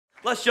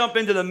Let's jump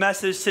into the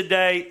message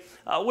today.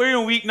 We're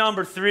in week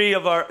number 3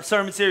 of our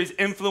sermon series,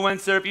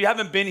 Influencer. If you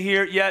haven't been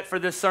here yet for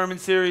this sermon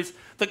series,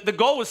 the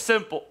goal is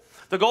simple.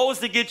 The goal is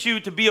to get you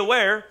to be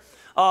aware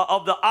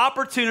of the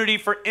opportunity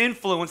for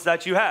influence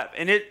that you have.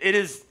 And it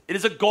is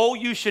a goal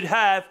you should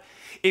have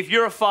if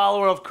you're a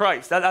follower of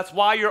Christ. That's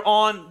why you're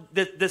on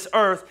this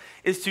earth,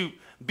 is to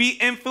be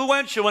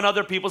influential in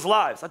other people's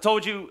lives. I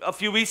told you a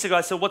few weeks ago,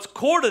 I said what's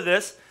core to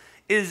this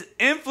is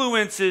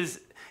influence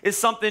is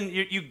something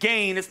you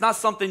gain. It's not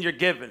something you're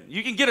given.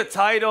 You can get a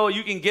title.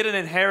 You can get an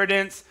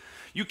inheritance.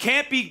 You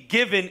can't be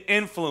given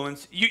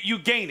influence. You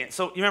gain it.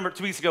 So you remember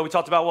 2 weeks ago we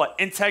talked about what?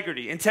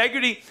 Integrity.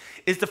 Integrity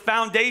is the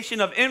foundation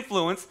of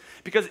influence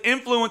because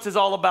influence is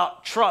all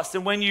about trust.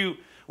 And when you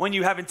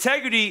have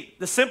integrity,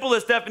 the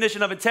simplest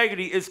definition of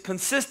integrity is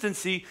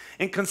consistency.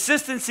 And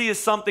consistency is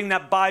something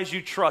that buys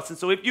you trust. And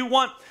so if you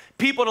want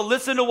people to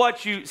listen to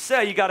what you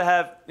say, you gotta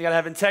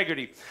have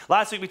integrity.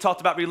 Last week we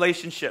talked about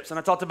relationships, and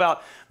I talked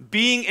about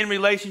being in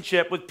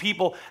relationship with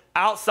people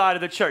outside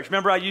of the church.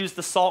 Remember, I used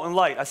the salt and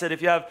light. I said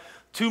if you have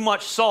too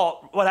much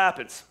salt, what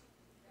happens?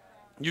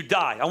 You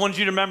die. I wanted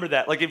you to remember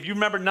that. Like if you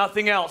remember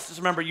nothing else, just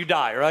remember you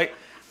die, right?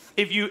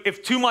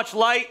 If too much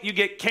light, you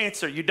get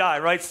cancer, you die,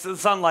 right?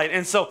 Sunlight.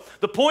 And so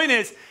the point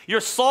is,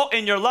 your salt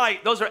and your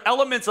light, those are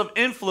elements of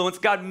influence.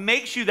 God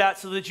makes you that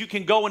so that you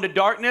can go into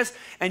darkness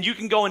and you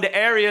can go into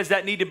areas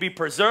that need to be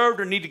preserved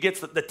or need to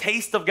get the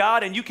taste of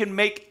God, and you can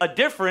make a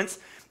difference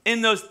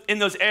in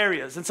those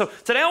areas. And so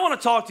today I want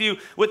to talk to you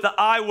with the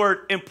I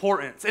word,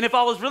 importance. And if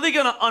I was really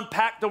going to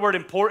unpack the word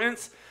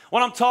importance,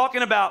 what I'm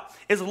talking about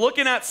is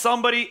looking at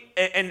somebody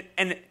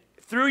and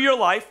through your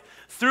life,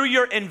 through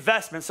your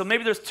investment. So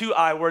maybe there's 2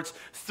 I words.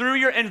 Through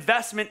your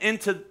investment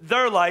into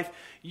their life,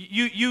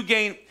 you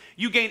gain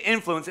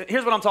influence.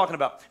 Here's what I'm talking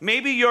about.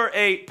 Maybe you're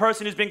a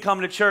person who's been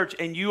coming to church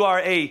and you are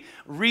a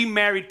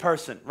remarried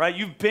person, right?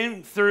 You've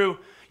been through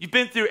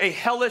a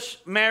hellish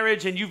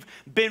marriage and you've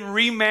been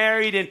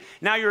remarried, and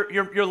now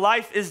your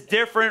life is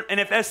different. And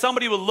if as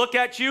somebody would look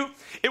at you,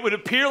 it would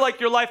appear like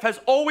your life has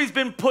always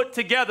been put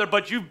together,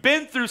 but you've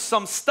been through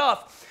some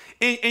stuff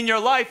in your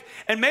life,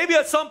 and maybe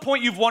at some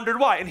point you've wondered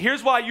why. And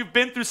here's why you've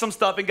been through some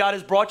stuff and God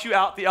has brought you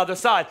out the other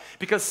side.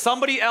 Because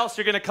somebody else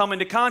you're going to come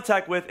into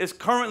contact with is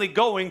currently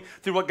going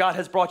through what God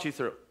has brought you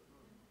through.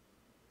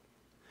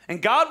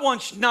 And God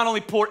wants not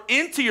only pour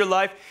into your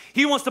life,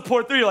 He wants to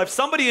pour through your life.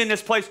 Somebody in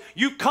this place,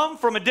 you come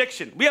from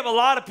addiction. We have a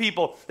lot of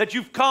people that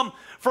you've come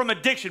from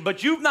addiction,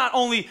 but you've not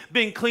only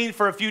been clean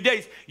for a few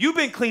days, you've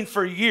been clean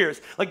for years.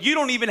 Like you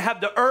don't even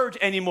have the urge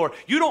anymore.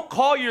 You don't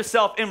call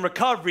yourself in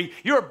recovery.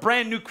 You're a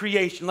brand new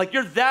creation. Like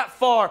you're that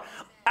far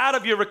out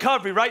of your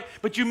recovery, right?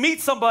 But you meet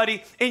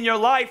somebody in your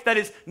life that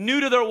is new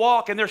to their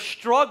walk and they're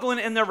struggling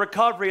in their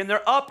recovery and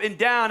they're up and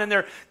down and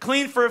they're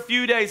clean for a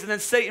few days, and then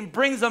Satan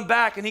brings them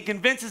back and he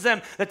convinces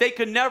them that they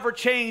could never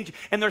change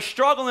and they're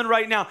struggling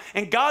right now.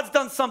 And God's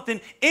done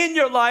something in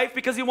your life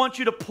because He wants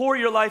you to pour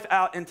your life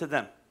out into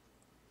them.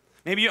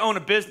 Maybe you own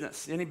a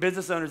business. Any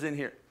business owners in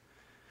here?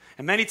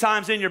 And many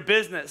times in your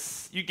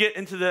business, you get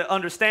into the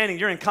understanding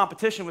you're in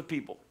competition with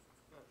people.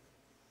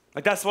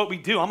 Like that's what we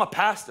do. I'm a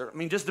pastor. I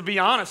mean, just to be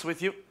honest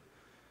with you,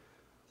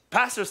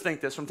 pastors think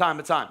this from time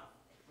to time.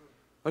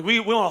 Like we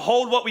want to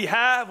hold what we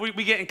have. We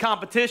get in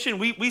competition.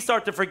 We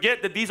start to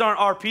forget that these aren't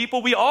our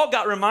people. We all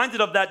got reminded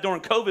of that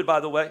during COVID,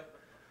 by the way.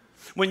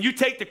 When you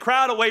take the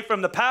crowd away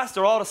from the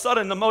pastor, all of a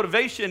sudden the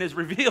motivation is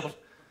revealed.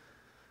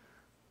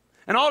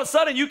 And all of a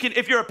sudden, you can,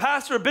 if you're a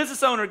pastor or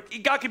business owner,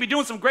 God could be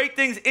doing some great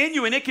things in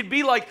you, and it could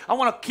be like, I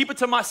want to keep it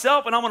to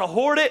myself, and I want to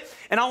hoard it,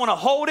 and I want to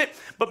hold it.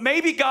 But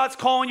maybe God's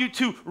calling you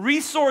to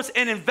resource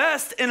and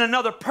invest in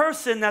another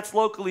person that's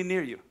locally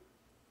near you.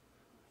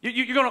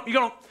 You're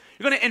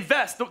gonna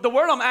invest. The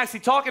word I'm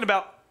actually talking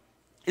about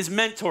is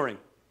mentoring.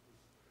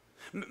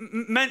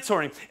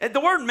 Mentoring.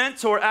 The word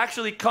mentor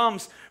actually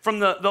comes from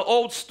the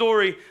old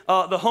story,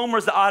 the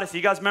Homer's The Odyssey.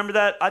 You guys remember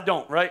that? I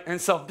don't, right?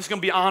 And so I'm just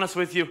going to be honest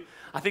with you.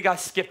 I think I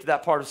skipped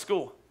that part of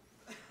school.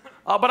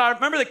 But I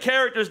remember the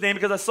character's name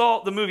because I saw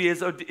the movie.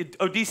 It's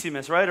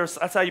Odysseus, right? Or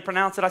that's how you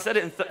pronounce it. I said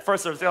it in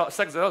first or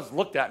second. They just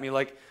looked at me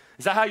like,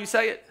 is that how you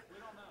say it? We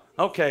don't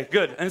know. Okay,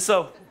 good. And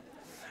so,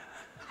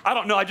 I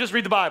don't know. I just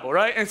read the Bible,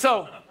 right? And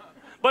so,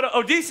 but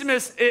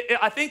Odysseus,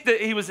 I think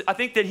that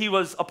he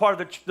was a part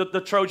of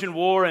the Trojan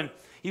War, and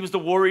he was the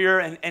warrior.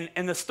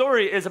 And the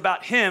story is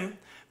about him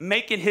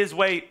making his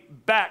way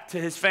back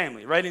to his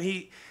family, right?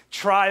 And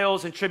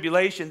trials and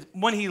tribulations.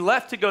 When he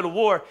left to go to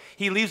war,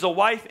 he leaves a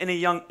wife and a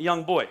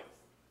young boy.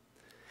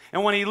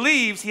 And when he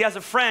leaves, he has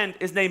a friend.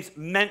 His name's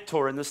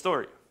Mentor in the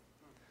story.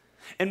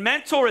 And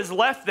Mentor is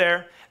left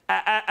there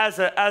as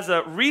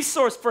a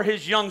resource for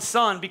his young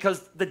son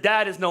because the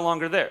dad is no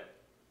longer there.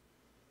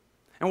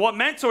 And what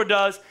Mentor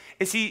does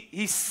is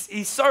he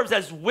serves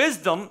as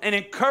wisdom and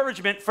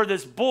encouragement for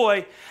this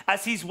boy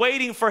as he's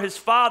waiting for his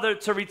father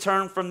to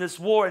return from this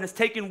war. And it's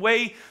taken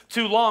way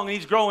too long, and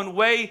he's growing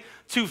way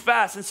too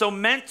fast. And so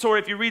Mentor,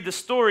 if you read the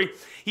story,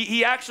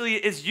 he actually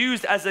is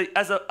used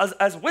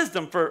as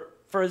wisdom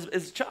for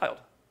his child.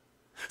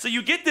 So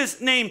you get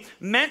this name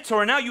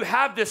mentor, and now you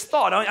have this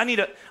thought. I need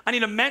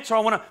a mentor. I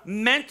want to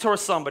mentor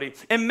somebody.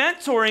 And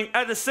mentoring,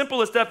 at the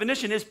simplest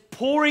definition, is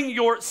pouring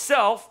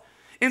yourself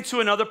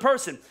into another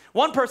person.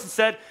 One person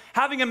said,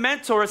 having a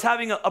mentor is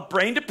having a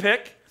brain to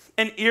pick,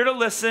 an ear to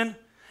listen,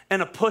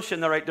 and a push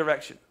in the right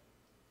direction.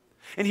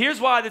 And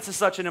here's why this is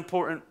such an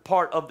important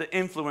part of the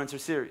influencer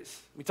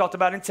series. We talked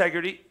about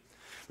integrity.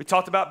 We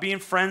talked about being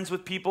friends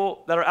with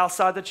people that are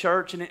outside the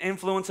church and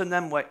influencing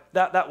them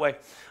that way.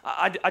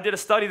 I did a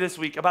study this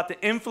week about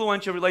the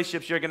influential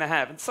relationships you're going to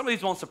have. And some of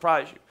these won't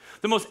surprise you.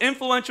 The most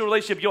influential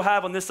relationship you'll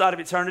have on this side of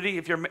eternity,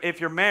 if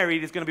you're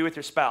married, is going to be with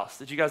your spouse.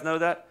 Did you guys know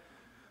that?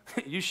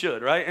 You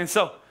should, right? And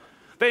so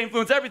they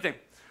influence everything.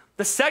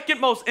 The second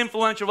most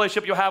influential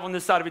relationship you'll have on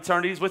this side of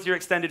eternity is with your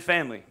extended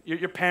family.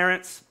 Your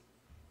parents,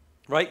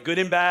 right? Good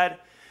and bad.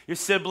 Your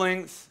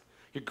siblings,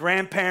 your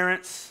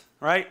grandparents,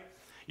 right?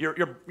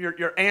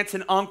 Your aunts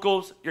and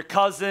uncles, your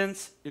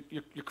cousins,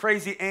 your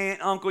crazy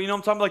aunt, uncle, you know what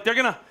I'm talking about?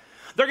 Like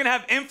they're gonna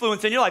have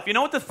influence in your life. You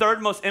know what the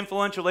third most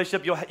influential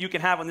relationship you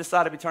can have on this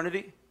side of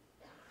eternity?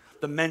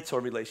 The mentor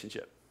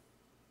relationship.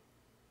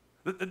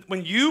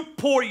 When you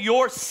pour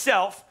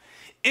yourself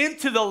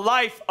into the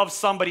life of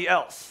somebody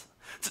else.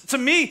 To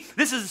me,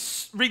 this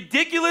is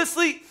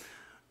ridiculously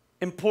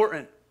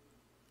important.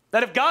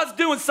 That if God's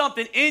doing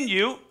something in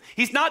you,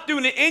 he's not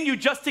doing it in you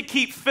just to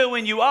keep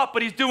filling you up,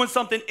 but he's doing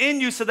something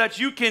in you so that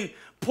you can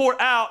pour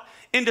out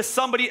into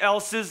somebody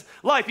else's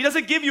life. He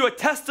doesn't give you a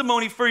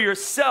testimony for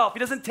yourself. He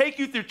doesn't take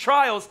you through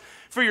trials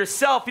for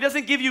yourself. He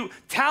doesn't give you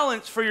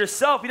talents for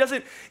yourself. He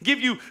doesn't give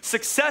you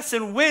success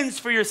and wins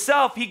for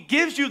yourself. He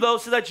gives you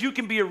those so that you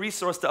can be a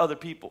resource to other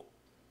people.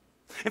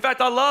 In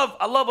fact, I love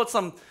what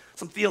some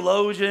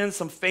theologians,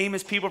 some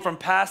famous people from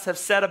past have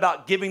said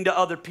about giving to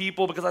other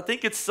people, because I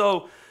think it's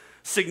so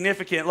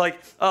significant. Like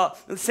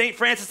St.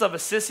 Francis of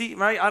Assisi,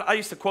 right? I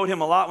used to quote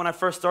him a lot when I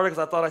first started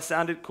because I thought I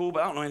sounded cool,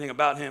 but I don't know anything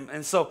about him.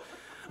 And so,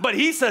 but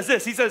he says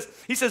this, he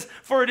says,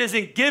 for it is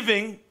in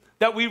giving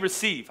that we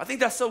receive. I think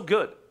that's so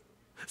good.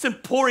 It's in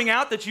pouring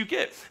out that you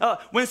get.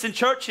 Winston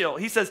Churchill,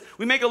 he says,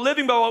 we make a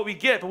living by what we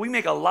get, but we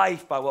make a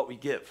life by what we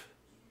give.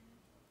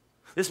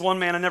 This one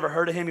man, I never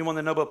heard of him. He won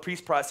the Nobel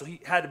Peace Prize, so he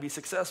had to be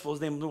successful.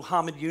 His name was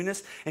Muhammad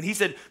Yunus. And he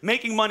said,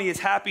 making money is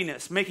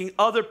happiness. Making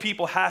other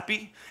people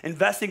happy,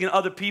 investing in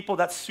other people,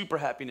 that's super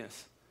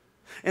happiness.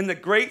 And the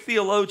great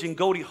theologian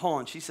Goldie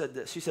Hawn, she said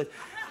this. She said,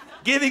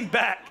 giving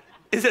back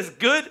is as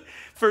good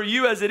for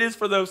you as it is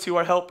for those who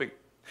are helping.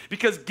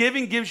 Because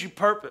giving gives you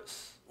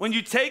purpose. When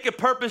you take a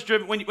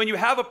purpose-driven, when you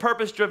have a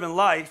purpose-driven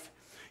life,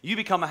 you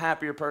become a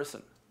happier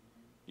person.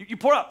 You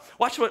pour out.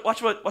 Watch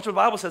what the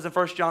Bible says in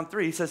 1 John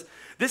 3. He says,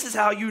 this is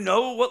how you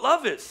know what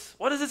love is.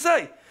 What does it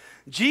say?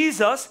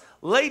 Jesus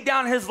laid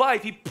down his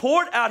life. He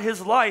poured out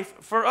his life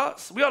for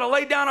us. We ought to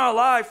lay down our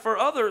life for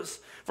others,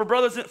 for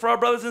our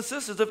brothers and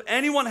sisters. If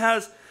anyone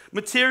has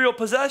material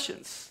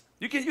possessions,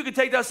 you can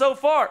take that so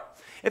far.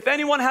 If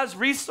anyone has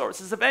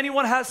resources, if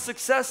anyone has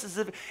successes,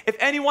 if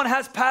anyone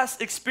has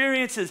past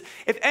experiences,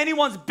 if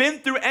anyone's been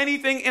through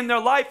anything in their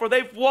life or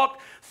they've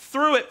walked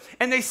through it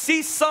and they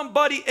see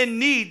somebody in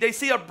need, they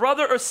see a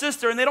brother or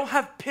sister and they don't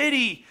have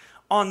pity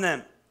on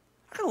them,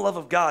 how can the love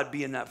of God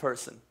be in that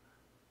person?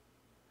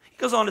 He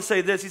goes on to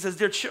say this. He says,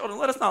 dear children,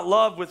 let us not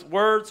love with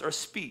words or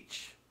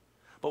speech,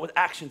 but with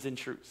actions and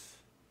truth.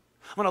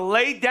 I'm going to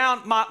lay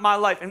down my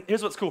life. And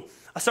here's what's cool.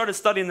 I started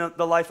studying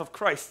the life of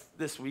Christ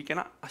this week, and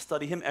I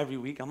study him every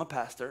week. I'm a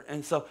pastor.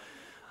 And so,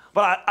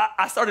 but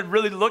I started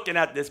really looking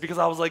at this because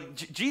I was like,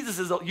 Jesus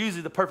is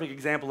usually the perfect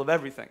example of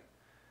everything.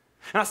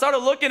 And I started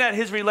looking at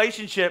his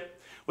relationship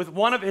with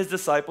one of his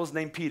disciples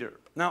named Peter.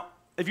 Now,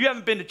 if you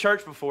haven't been to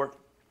church before,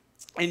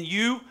 and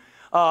you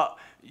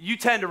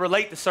tend to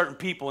relate to certain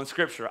people in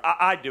Scripture,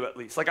 I do at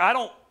least. Like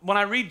when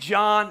I read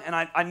John, and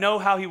I know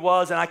how he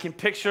was, and I can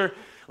picture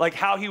like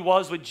how he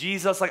was with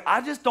Jesus, like I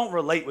just don't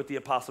relate with the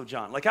Apostle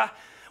John. Like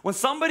when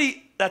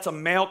somebody that's a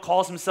male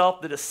calls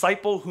himself the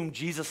disciple whom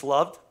Jesus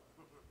loved,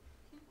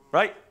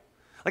 right?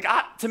 Like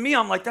to me,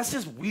 I'm like, that's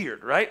just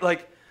weird, right?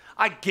 Like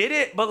I get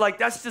it, but like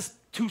that's just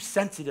too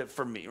sensitive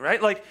for me,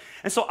 right? Like,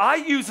 and so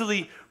I'm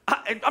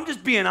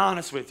just being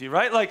honest with you,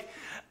 right? Like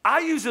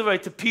I usually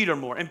relate to Peter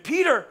more. And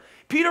Peter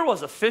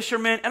was a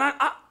fisherman, and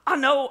I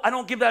know I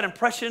don't give that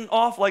impression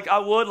off like I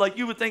would. Like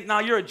you would think, nah,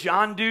 you're a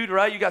John dude,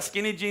 right? You got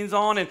skinny jeans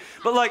on.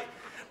 But like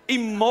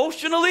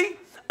emotionally,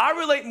 I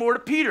relate more to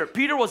Peter.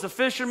 Peter was a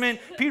fisherman.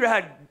 Peter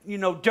had,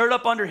 dirt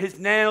up under his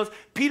nails.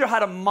 Peter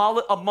had a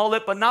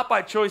mullet, but not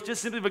by choice,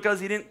 just simply because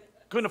he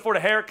couldn't afford a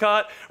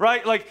haircut,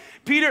 right? Like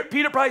Peter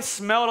probably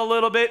smelled a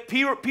little bit.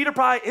 Peter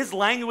probably, his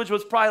language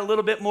was probably a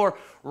little bit more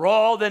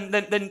raw than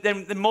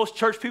most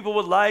church people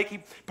would like. He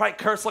probably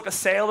cursed like a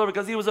sailor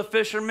because he was a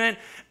fisherman.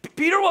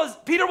 Peter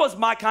was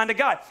my kind of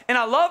guy. And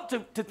I love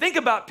to think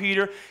about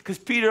Peter because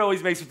Peter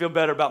always makes me feel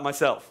better about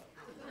myself.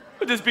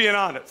 I'm just being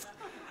honest.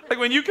 Like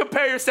when you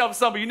compare yourself to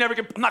somebody,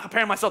 I'm not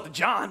comparing myself to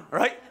John,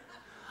 right?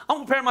 I'm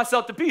comparing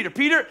myself to Peter.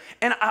 Peter,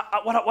 and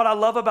what I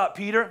love about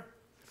Peter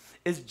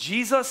is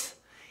Jesus.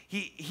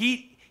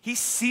 He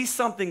sees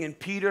something in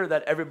Peter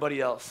that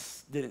everybody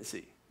else didn't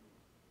see.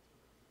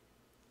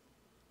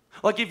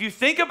 Like if you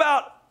think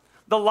about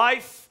the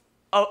life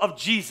of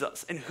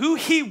Jesus and who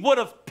he would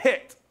have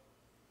picked,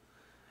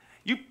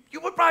 you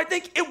would probably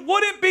think it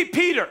wouldn't be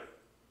Peter.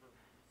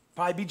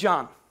 Probably be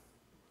John.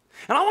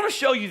 And I want to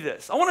show you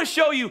this. I want to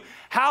show you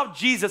how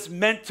Jesus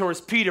mentors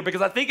Peter,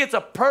 because I think it's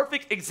a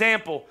perfect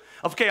example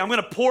of, okay, I'm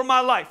going to pour my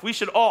life. We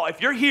should all,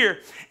 if you're here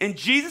and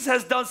Jesus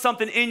has done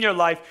something in your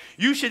life,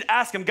 you should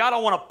ask him, God, I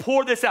want to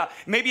pour this out.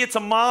 Maybe it's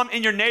a mom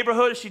in your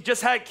neighborhood. She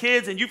just had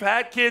kids and you've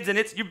had kids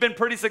and you've been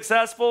pretty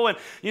successful and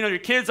your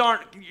kids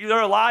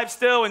they're alive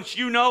still and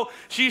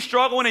she's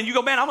struggling and you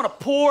go, man, I'm going to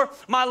pour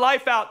my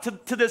life out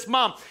to this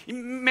mom.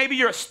 Maybe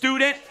you're a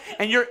student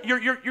and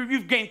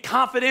you've gained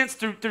confidence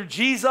through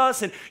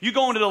Jesus, and you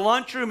go into the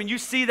lunchroom and you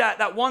see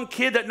that one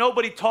kid that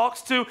nobody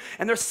talks to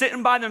and they're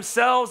sitting by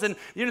themselves and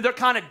they're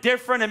kind of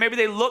different and maybe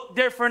they look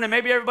different and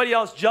maybe everybody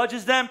else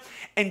judges them,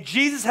 and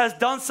Jesus has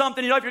done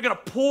something in your life. You're going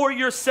to pour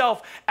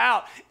yourself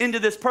out into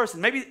this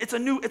person. Maybe it's a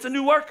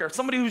new worker,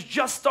 somebody who's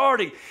just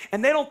starting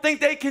and they don't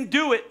think they can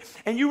do it,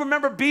 and you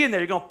remember being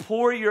there. You're going to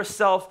pour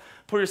yourself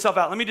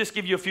out. Let me just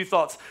give you a few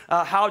thoughts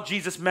how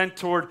Jesus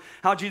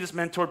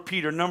mentored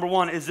Peter. Number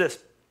one is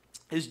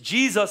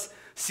Jesus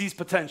sees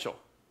potential.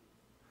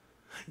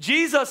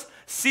 Jesus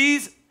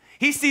sees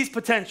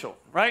potential,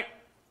 right?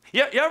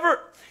 You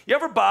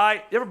ever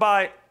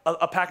buy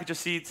a package of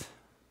seeds,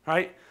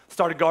 right?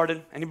 Start a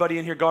garden. Anybody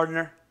in here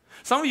gardener?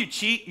 Some of you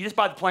cheat. You just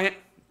buy the plant,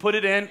 put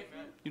it in,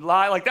 you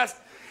lie. Like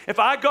if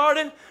I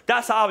garden,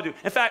 that's how I would do.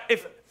 In fact,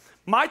 if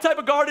my type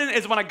of garden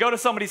is when I go to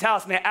somebody's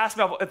house and they ask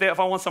me if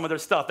I want some of their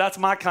stuff. That's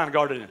my kind of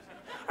gardening.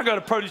 I go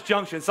to Produce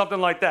Junction, something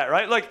like that,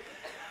 right? Like,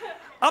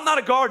 I'm not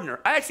a gardener.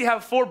 I actually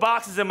have 4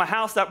 boxes in my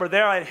house that were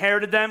there. I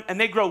inherited them, and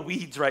they grow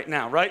weeds right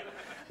now, right?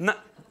 Not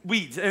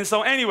weeds. And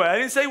so anyway, I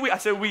didn't say weeds. I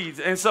said weeds.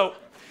 And so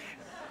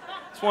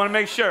just want to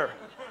make sure.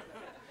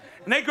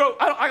 And they grow.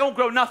 I don't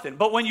grow nothing.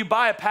 But when you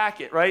buy a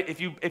packet, right? If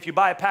you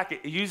buy a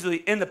packet, usually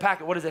in the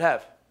packet, what does it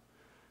have?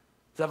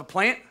 Does it have a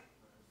plant?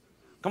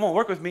 Come on,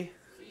 work with me.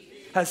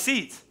 It has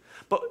seeds.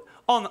 But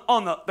on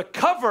the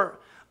cover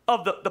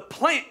of the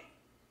plant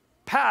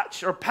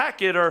patch or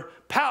packet or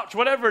pouch,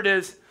 whatever it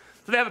is,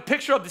 do they have a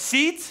picture of the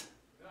seeds?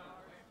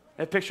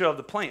 They have a picture of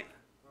the plant.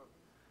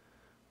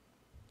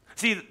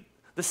 See,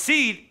 the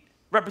seed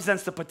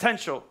represents the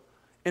potential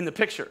in the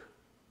picture.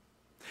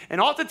 And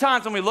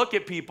oftentimes when we look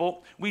at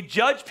people, we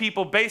judge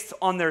people based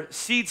on their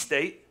seed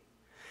state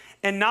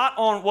and not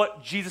on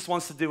what Jesus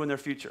wants to do in their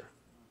future.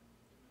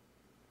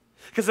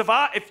 Because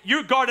if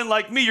you're gardening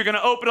like me, you're going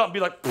to open up and be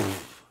like,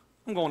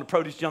 I'm going to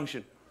Produce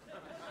Junction.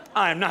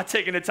 I am not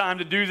taking the time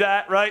to do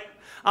that, right?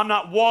 I'm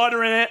not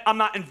watering it. I'm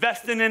not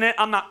investing in it.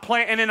 I'm not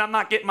planting it. I'm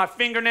not getting my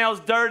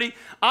fingernails dirty.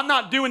 I'm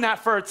not doing that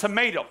for a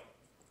tomato.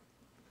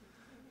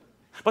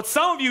 But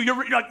some of you,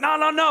 you're like,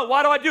 no.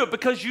 Why do I do it?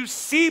 Because you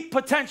see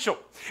potential.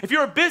 If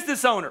you're a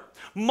business owner,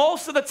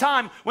 most of the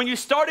time when you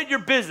started your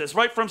business,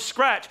 right, from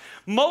scratch,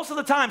 most of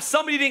the time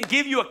somebody didn't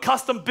give you a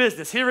custom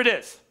business. Here it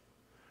is.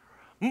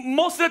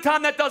 Most of the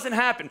time that doesn't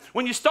happen.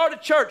 When you start a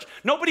church,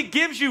 nobody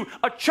gives you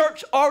a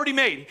church already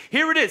made.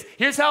 Here it is.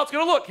 Here's how it's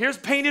going to look. Here's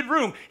painted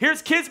room.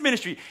 Here's kids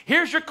ministry.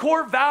 Here's your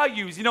core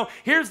values.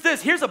 Here's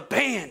this. Here's a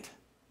band.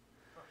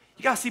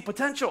 You got to see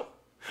potential.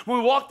 When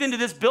we walked into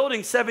this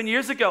building 7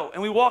 years ago,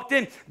 and we walked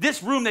in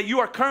this room that you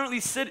are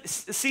currently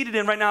seated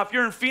in right now, if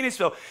you're in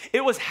Phoenixville,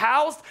 it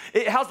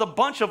housed a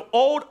bunch of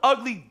old,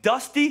 ugly,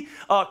 dusty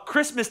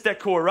Christmas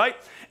decor, right?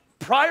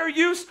 Prior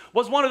use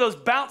was one of those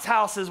bounce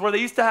houses where they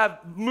used to have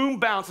moon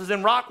bounces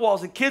and rock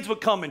walls and kids would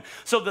come in.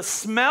 So the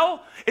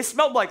smell, it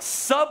smelled like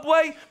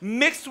Subway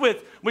mixed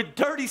with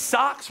dirty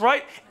socks,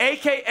 right?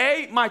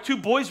 AKA my 2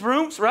 boys'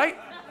 rooms, right?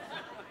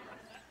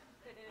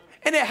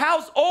 And it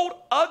housed old,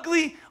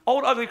 ugly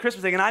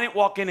Christmas thing. And I didn't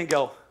walk in and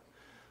go,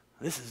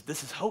 this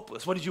is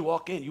hopeless. What did you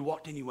walk in? You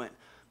walked in, you went,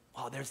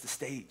 oh, there's the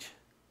stage.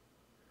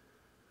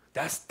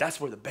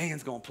 That's where the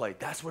band's going to play.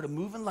 That's where the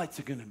moving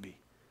lights are going to be.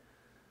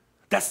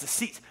 That's the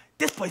seats.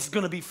 This place is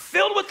going to be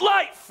filled with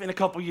life in a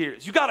couple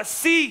years. You got to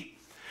see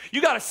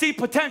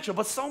potential.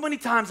 But so many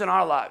times in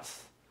our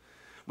lives,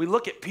 we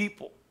look at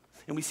people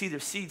and we see their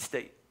seed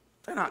state.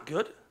 They're not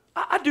good.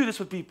 I do this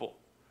with people.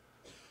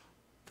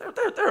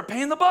 They're a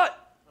pain in the butt.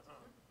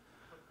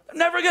 They're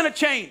never going to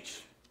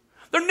change.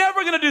 They're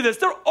never going to do this.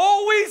 They're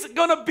always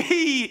going to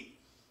be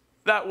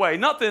that way.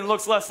 Nothing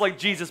looks less like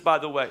Jesus, by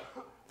the way.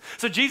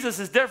 So Jesus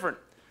is different.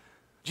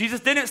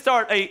 Jesus didn't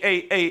start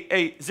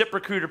a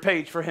ZipRecruiter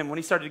page for him when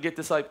he started to get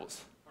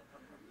disciples.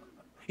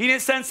 He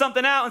didn't send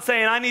something out and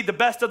saying, I need the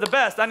best of the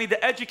best. I need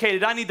the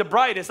educated. I need the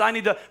brightest. I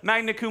need the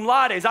magna cum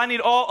laudes. I need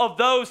all of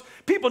those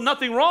people.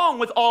 Nothing wrong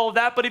with all of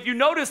that. But if you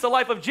notice the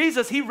life of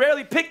Jesus, he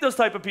rarely picked those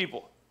type of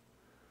people.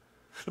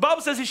 The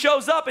Bible says he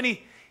shows up and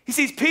he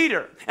sees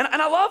Peter. And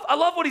I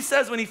love what he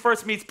says when he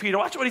first meets Peter.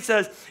 Watch what he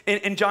says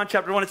in John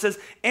chapter 1. It says,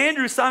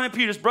 Andrew, Simon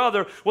Peter's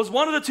brother, was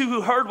one of the 2 who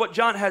heard what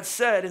John had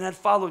said and had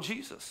followed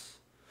Jesus.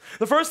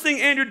 The first thing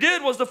Andrew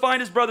did was to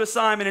find his brother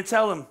Simon and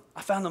tell him,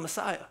 I found the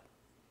Messiah.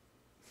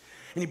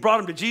 And he brought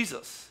him to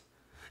Jesus.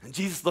 And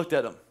Jesus looked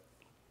at him.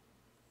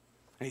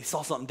 And he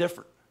saw something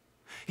different.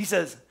 He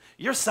says,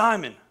 you're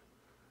Simon,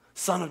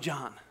 son of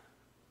John.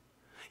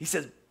 He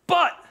says,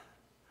 but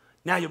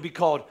now you'll be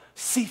called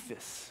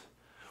Cephas,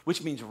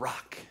 which means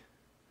rock.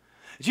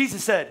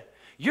 Jesus said,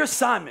 you're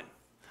Simon,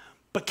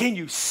 but can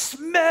you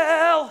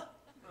smell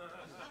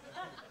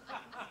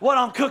what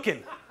I'm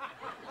cooking?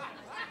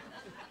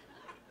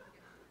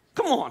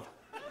 Come on.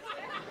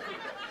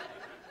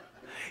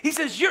 He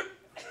says, you're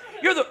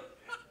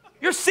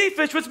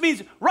Cephas, which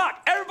means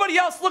rock. Everybody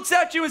else looks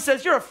at you and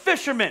says, you're a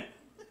fisherman.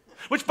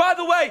 Which, by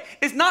the way,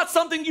 is not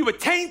something you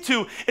attain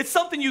to. It's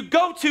something you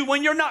go to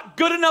when you're not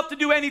good enough to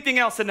do anything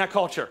else in that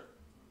culture.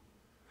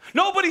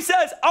 Nobody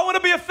says, I want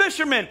to be a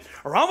fisherman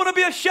or I want to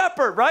be a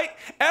shepherd, right?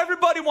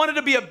 Everybody wanted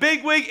to be a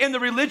bigwig in the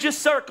religious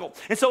circle.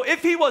 And so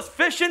if he was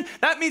fishing,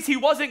 that means he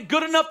wasn't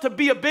good enough to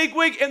be a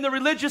bigwig in the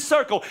religious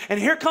circle. And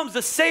here comes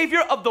the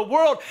Savior of the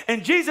world.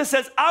 And Jesus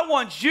says, I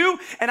want you.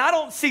 And I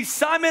don't see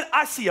Simon,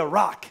 I see a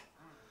rock.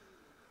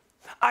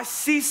 I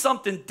see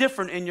something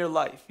different in your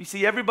life. You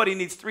see, everybody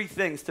needs three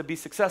things to be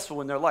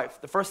successful in their life.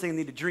 The first thing, they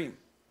need to dream.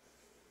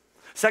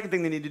 Second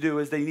thing they need to do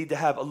is they need to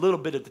have a little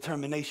bit of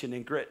determination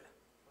and grit.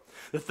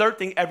 The third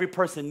thing every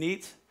person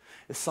needs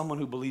is someone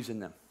who believes in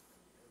them.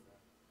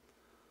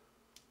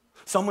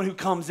 Someone who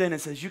comes in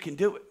and says, you can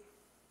do it.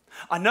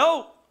 I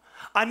know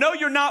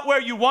you're not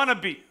where you want to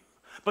be,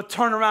 but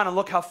turn around and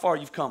look how far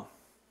you've come.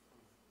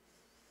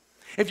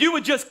 If you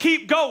would just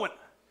keep going,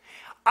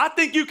 I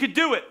think you could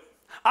do it.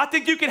 I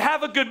think you could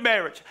have a good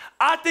marriage.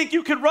 I think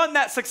you could run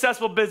that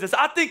successful business.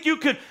 I think you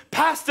could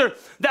pastor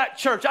that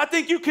church. I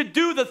think you could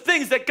do the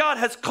things that God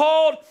has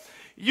called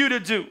you to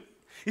do.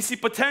 You see,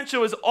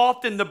 potential is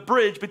often the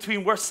bridge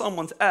between where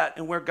someone's at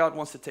and where God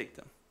wants to take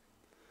them.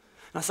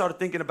 And I started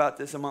thinking about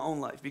this in my own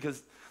life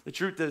because the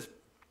truth is,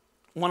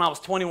 when I was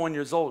 21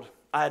 years old,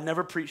 I had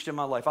never preached in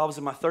my life. I was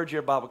in my third year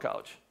of Bible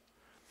college.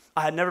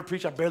 I had never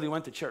preached. I barely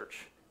went to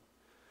church.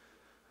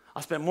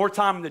 I spent more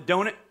time in the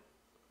donut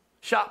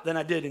shop than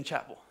I did in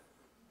chapel.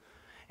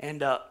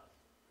 And I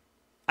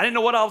didn't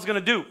know what I was going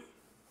to do.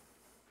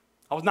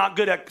 I was not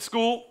good at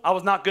school. I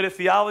was not good at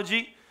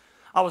theology.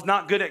 I was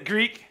not good at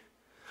Greek.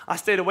 I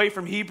stayed away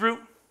from Hebrew.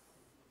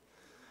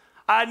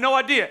 I had no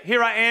idea.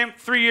 Here I am,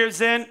 3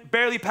 years in,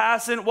 barely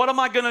passing. What am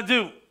I going to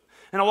do?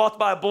 And I walked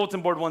by a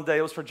bulletin board one day.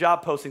 It was for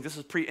job postings. This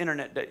was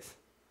pre-internet days.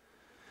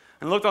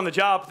 And I looked on the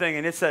job thing,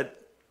 and it said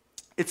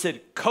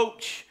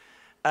coach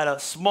at a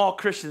small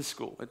Christian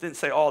school. It didn't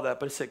say all that,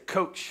 but it said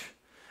coach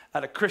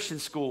at a Christian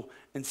school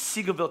in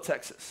Seagoville,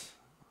 Texas.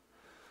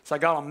 So I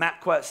got on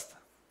MapQuest,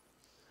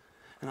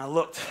 and I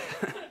looked.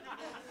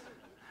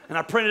 And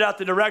I printed out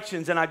the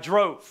directions, and I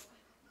drove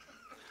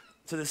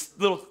to this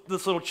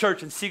little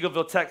church in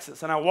Seagoville,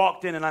 Texas. And I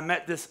walked in, and I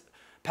met this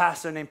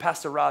pastor named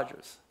Pastor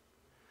Rogers.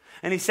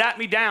 And he sat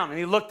me down, and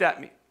he looked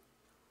at me.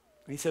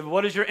 And he said,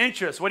 what is your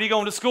interest? What are you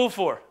going to school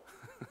for?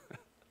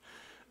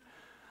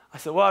 I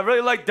said, well, I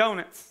really like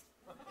donuts.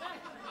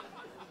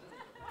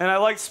 And I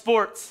like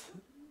sports.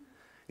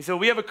 He said,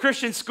 we have a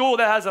Christian school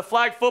that has a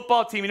flag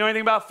football team. You know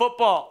anything about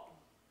football?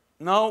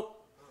 No.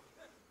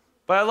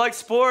 But I like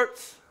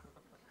sports.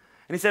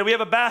 And he said, we have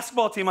a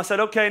basketball team. I said,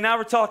 okay, now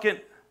we're talking.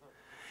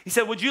 He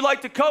said, would you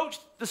like to coach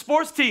the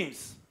sports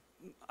teams?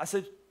 I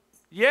said,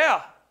 yeah.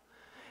 And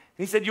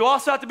he said, you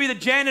also have to be the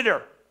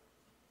janitor.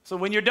 So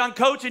when you're done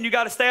coaching, you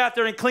got to stay out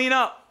there and clean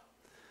up.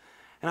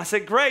 And I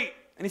said, great.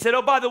 And he said,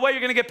 oh, by the way,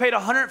 you're going to get paid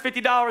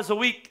 $150 a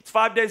week. It's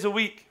 5 days a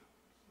week.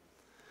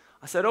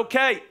 I said,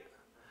 okay.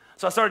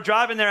 So I started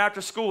driving there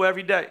after school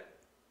every day.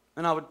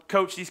 And I would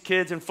coach these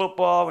kids in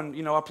football, and,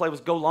 you know, our play was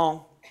go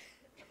long.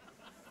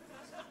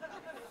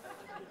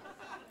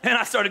 And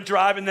I started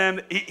driving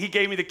them. He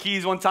gave me the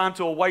keys one time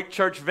to a white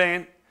church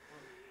van.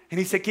 And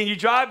he said, can you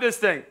drive this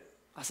thing?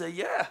 I said,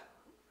 yeah.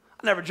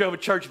 I never drove a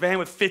church van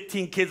with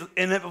 15 kids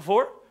in it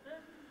before.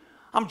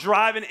 I'm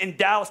driving in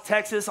Dallas,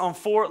 Texas on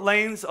 4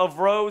 lanes of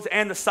roads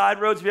and the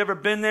side roads. Have you ever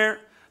been there?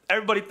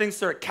 Everybody thinks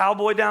they're a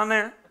cowboy down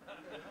there.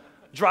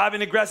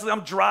 Driving aggressively.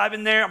 I'm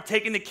driving there. I'm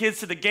taking the kids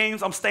to the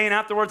games. I'm staying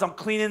afterwards. I'm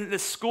cleaning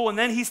this school. And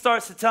then he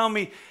starts to tell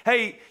me,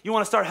 hey, you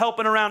want to start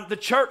helping around the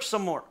church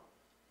some more?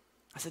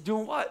 I said,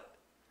 doing what?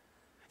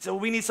 He said, well,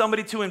 we need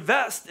somebody to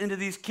invest into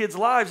these kids'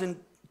 lives and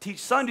teach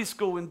Sunday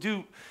school and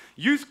do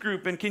youth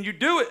group. And can you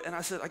do it? And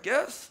I said, I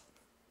guess.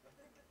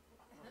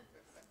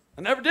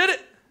 I never did it.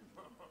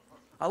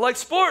 I like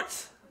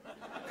sports.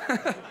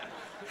 And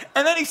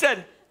then he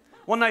said,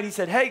 one night he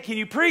said, hey, can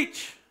you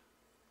preach?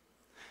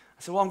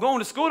 I said, well, I'm going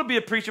to school to be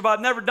a preacher, but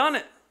I've never done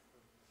it.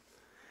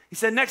 He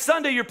said, next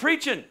Sunday you're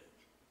preaching.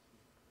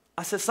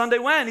 I said, Sunday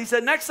when? He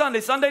said, next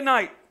Sunday, Sunday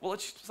night. Well,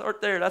 let's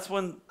start there. That's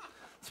when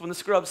the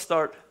scrubs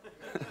start.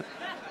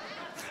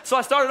 So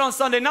I started on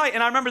Sunday night,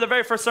 and I remember the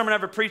very first sermon I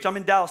ever preached. I'm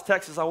in Dallas,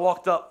 Texas. I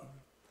walked up.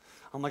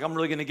 I'm like, I'm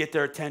really going to get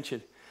their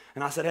attention.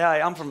 And I said,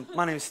 hey,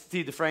 my name is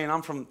Steve Dufresne.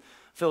 I'm from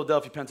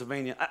Philadelphia,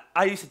 Pennsylvania.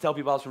 I used to tell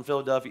people I was from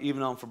Philadelphia, even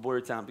though I'm from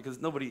Boyertown,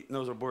 because nobody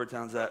knows where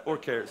Boyertown's at or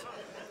cares.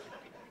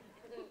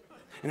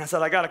 And I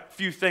said, I got a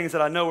few things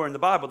that I know are in the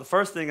Bible. The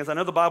first thing is, I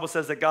know the Bible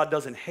says that God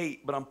doesn't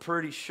hate, but I'm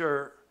pretty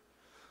sure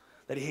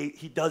that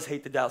he does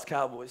hate the Dallas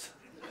Cowboys.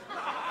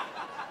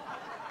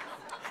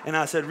 And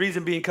I said,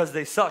 reason being because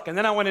they suck. And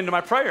then I went into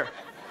my prayer.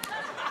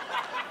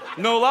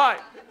 No lie.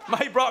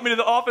 Mike brought me to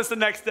the office the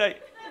next day.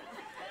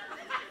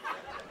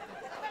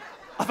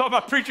 I thought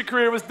my preaching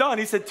career was done.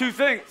 He said 2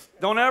 things.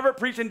 Don't ever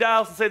preach in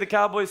Dallas and say the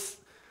Cowboys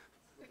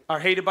are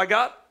hated by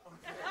God.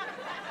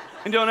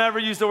 And don't ever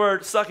use the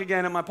word suck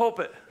again in my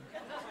pulpit.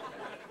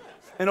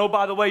 And oh,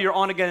 by the way, you're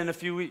on again in a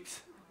few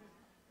weeks.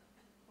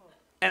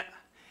 And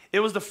it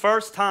was the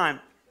first time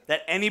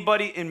that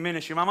anybody in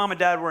ministry, my mom and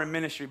dad were in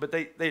ministry, but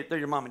they're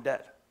your mom and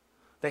dad.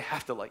 They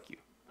have to like you.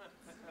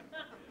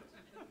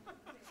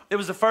 It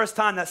was the first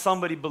time that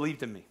somebody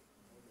believed in me.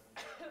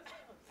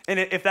 And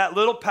if that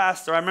little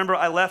pastor, I remember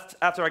I left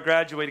after I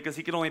graduated because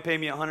he could only pay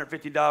me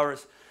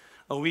 $150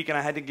 a week, and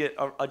I had to get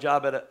a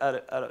job at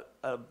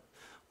a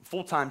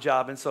full-time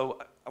job. And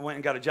so I went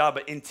and got a job,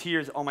 but in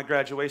tears on my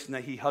graduation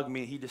that he hugged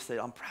me, and he just said,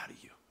 I'm proud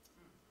of you.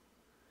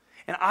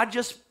 And I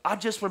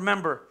just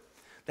remember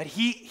that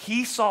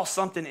he saw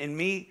something in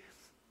me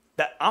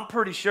that I'm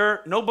pretty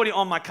sure nobody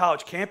on my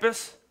college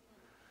campus,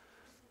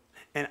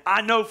 and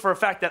I know for a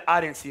fact that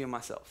I didn't see in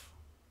myself.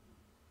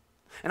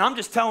 And I'm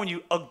just telling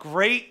you, a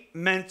great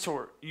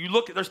mentor. You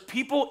look at, there's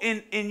people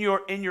in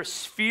your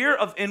sphere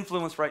of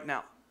influence right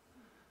now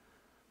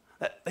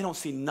that they don't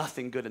see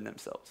nothing good in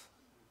themselves.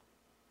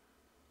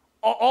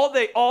 All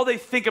they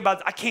think about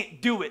is, I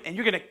can't do it. And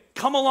you're going to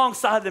come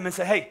alongside them and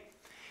say, hey,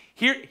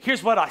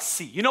 here's what I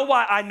see. You know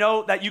why I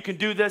know that you can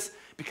do this?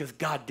 Because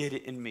God did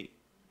it in me.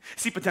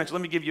 See potential.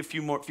 Let me give you a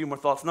few more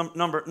thoughts.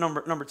 Number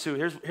 2.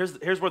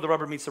 Here's where the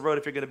rubber meets the road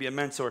if you're going to be a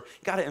mentor.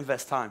 You got to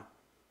invest time.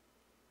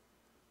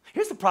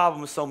 Here's the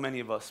problem with so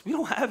many of us. We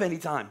don't have any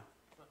time.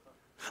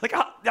 Like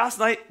last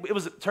night, it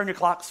was turn your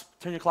clocks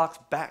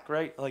back,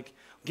 right? Like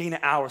gain an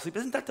hour of sleep.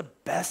 Isn't that the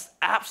best,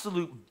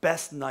 absolute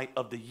best night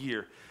of the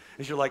year?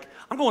 Is you're like,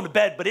 I'm going to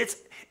bed, but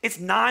it's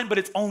 9, but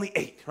it's only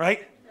 8,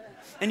 right?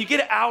 And you get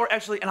an hour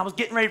actually, and I was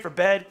getting ready for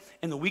bed,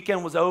 and the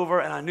weekend was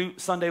over, and I knew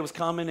Sunday was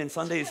coming, and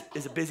Sunday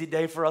is a busy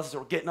day for us, so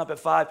we're getting up at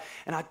 5.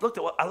 And I looked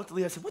at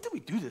Leah, I said, what did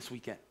we do this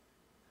weekend?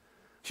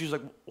 She was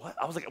like, what?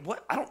 I was like,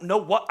 what? I don't know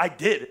what I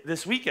did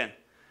this weekend.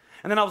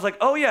 And then I was like,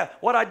 oh yeah,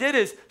 what I did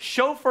is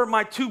chauffeur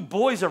my 2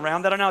 boys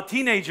around that are now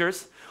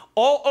teenagers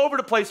all over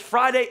the place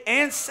Friday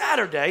and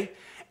Saturday,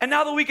 and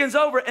now the weekend's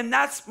over, and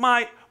that's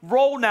my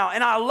role now.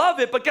 And I love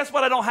it, but guess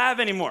what I don't have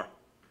anymore?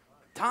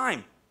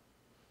 Time.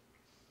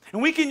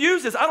 And we can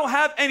use this. I don't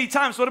have any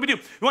time, so what do?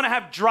 We want to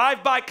have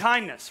drive-by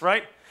kindness,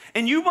 right?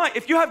 And you might,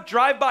 if you have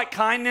drive-by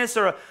kindness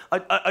or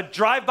a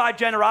drive-by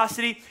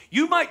generosity,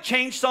 you might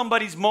change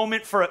somebody's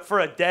moment for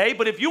a day,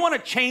 but if you want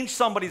to change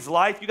somebody's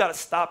life, you got to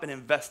stop and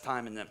invest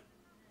time in them.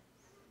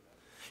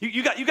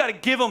 You got to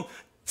give them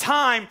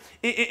time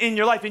in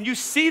your life, and you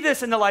see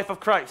this in the life of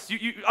Christ.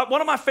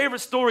 One of my favorite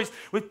stories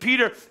with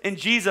Peter and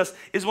Jesus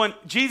is when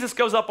Jesus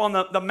goes up on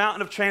the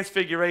mountain of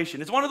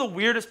transfiguration. It's one of the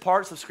weirdest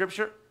parts of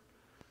Scripture.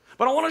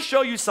 But I want to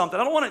show you something.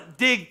 I don't want to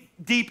dig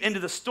deep into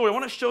the story. I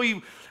want to show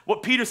you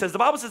what Peter says. The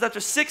Bible says after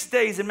 6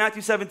 days in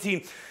Matthew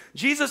 17,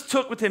 Jesus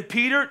took with him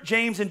Peter,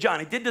 James, and John.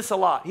 He did this a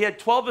lot. He had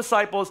 12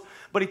 disciples,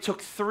 but he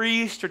took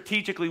 3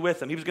 strategically with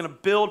him. He was going to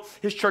build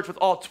his church with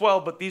all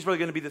 12, but these were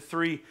going to be the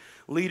 3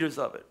 leaders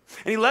of it.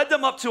 And he led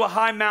them up to a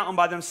high mountain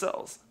by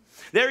themselves.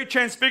 There he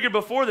transfigured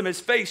before them.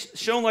 His face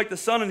shone like the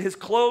sun, and his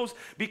clothes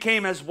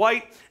became as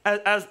white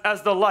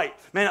as the light.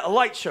 Man, a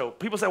light show.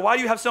 People say, why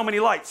do you have so many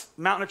lights?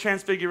 Mountain of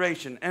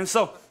Transfiguration. And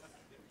so,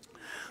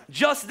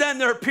 just then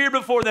there appeared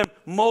before them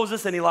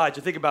Moses and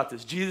Elijah. Think about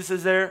this. Jesus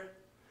is there.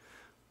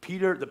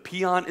 Peter, the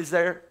peon, is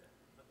there.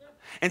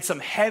 And some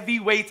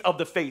heavyweights of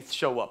the faith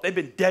show up. They've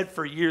been dead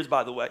for years,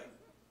 by the way.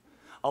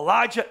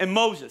 Elijah and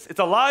Moses. It's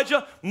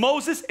Elijah,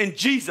 Moses, and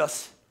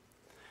Jesus,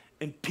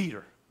 and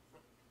Peter.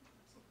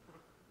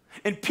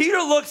 And Peter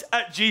looks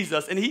at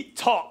Jesus, and he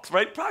talks,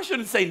 right? Probably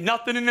shouldn't say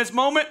nothing in this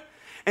moment.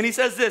 And he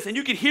says this, and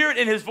you can hear it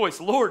in his voice.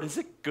 Lord, is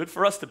it good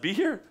for us to be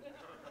here?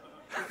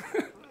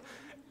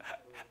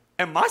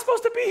 Am I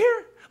supposed to be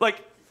here?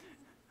 Like,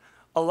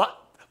 a lot.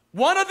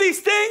 One of these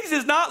things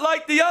is not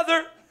like the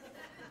other.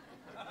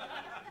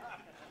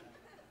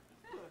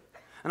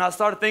 And I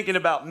started thinking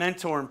about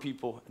mentoring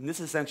people, and this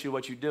is essentially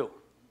what you do.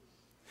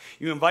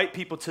 You invite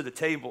people to the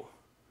table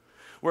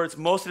where it's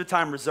most of the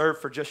time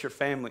reserved for just your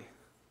family,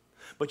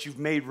 but you've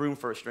made room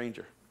for a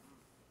stranger.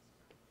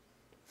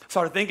 I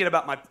started thinking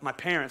about my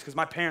parents, because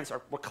my parents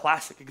were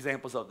classic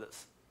examples of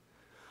this.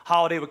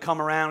 Holiday would come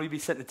around, we'd be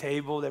sitting at the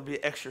table, there'd be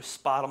an extra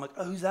spot. I'm like,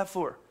 oh, who's that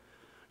for?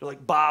 They're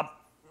like, Bob.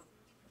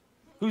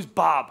 Who's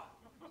Bob?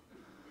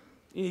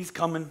 He's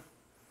coming.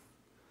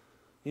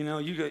 You know,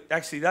 you go,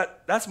 actually,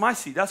 that's my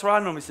seat. That's where I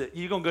normally sit.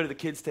 You're going to go to the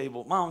kids'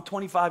 table. Mom, I'm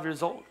 25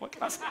 years old. What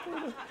can I say?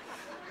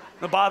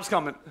 The Bob's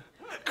coming.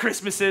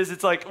 Christmases,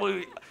 it's like,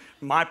 well,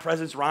 my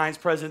presents, Ryan's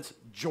presents,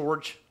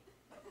 George.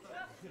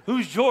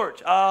 Who's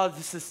George?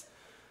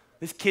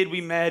 This kid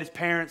we met, his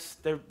parents,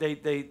 they're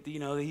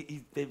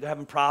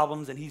having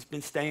problems, and he's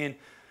been staying.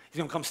 He's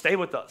going to come stay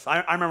with us.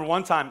 I remember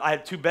one time I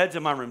had 2 beds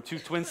in my room, 2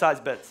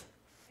 twin-size beds.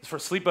 It's for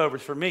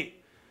sleepovers for me.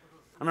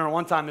 I remember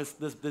one time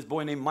this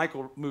boy named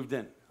Michael moved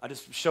in. I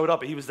just showed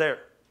up, and he was there.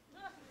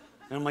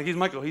 And I'm like, he's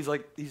Michael. He's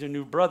like, he's your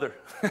new brother.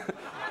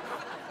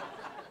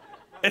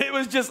 And it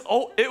was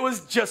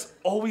just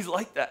always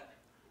like that.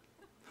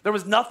 There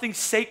was nothing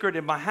sacred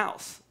in my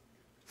house.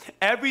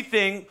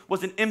 Everything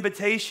was an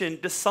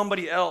invitation to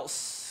somebody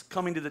else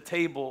coming to the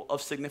table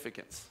of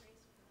significance.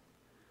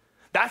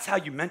 That's how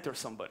you mentor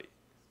somebody.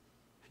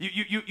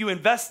 You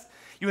invest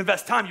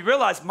time. You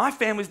realize my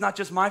family's not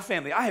just my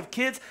family. I have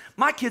kids.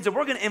 My kids, and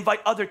we're going to invite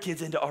other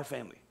kids into our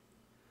family.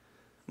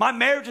 My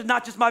marriage is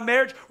not just my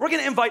marriage. We're going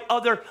to invite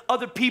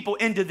other people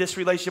into this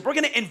relationship. We're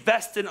going to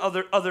invest in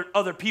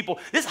other people.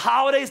 This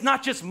holiday is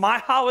not just my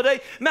holiday.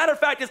 Matter of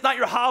fact, it's not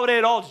your holiday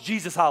at all. It's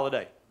Jesus'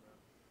 holiday.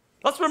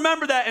 Let's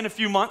remember that in a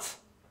few months.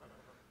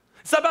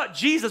 It's about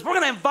Jesus. We're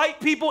going to invite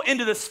people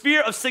into the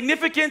sphere of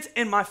significance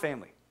in my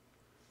family.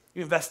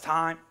 You invest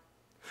time.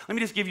 Let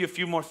me just give you a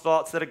few more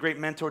thoughts that a great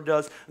mentor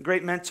does. A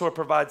great mentor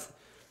provides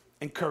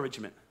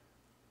encouragement.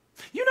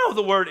 You know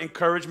the word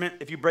encouragement,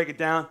 if you break it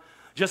down,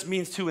 just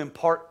means to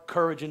impart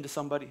courage into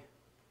somebody.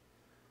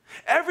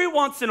 Every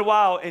once in a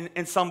while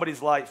in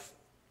somebody's life,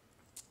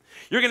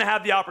 you're going to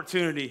have the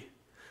opportunity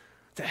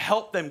to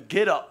help them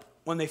get up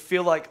when they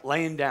feel like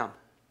laying down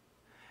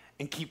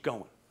and keep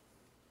going.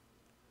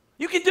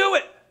 You can do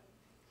it.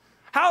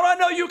 How do I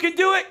know you can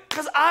do it?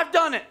 Because I've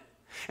done it.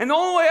 And the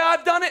only way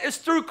I've done it is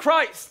through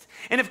Christ.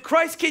 And if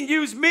Christ can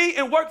use me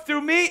and work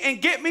through me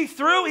and get me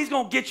through, he's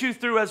going to get you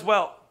through as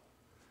well.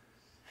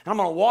 And I'm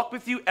going to walk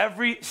with you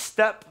every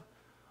step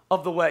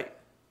of the way.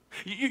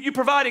 You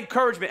provide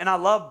encouragement, and I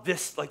love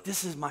this. Like,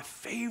 this is my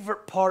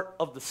favorite part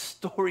of the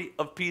story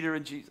of Peter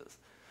and Jesus.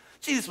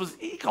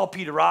 He called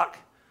Peter rock.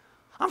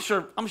 I'm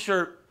sure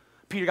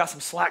Peter got some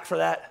slack for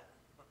that.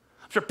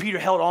 I'm sure Peter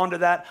held on to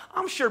that.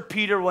 I'm sure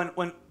Peter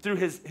went through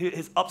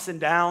his ups and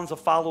downs of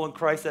following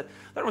Christ, that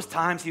there was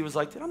times he was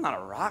like, dude, I'm not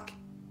a rock.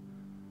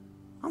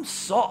 I'm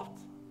soft.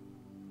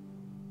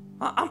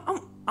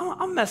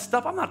 I'm messed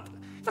up.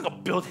 He's not going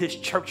to build his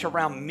church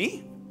around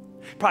me.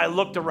 Probably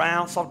looked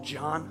around, saw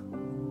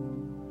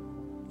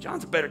John.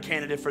 John's a better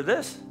candidate for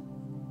this.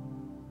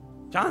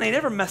 John ain't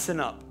ever messing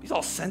up. He's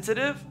all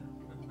sensitive.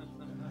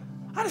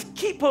 I just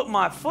keep putting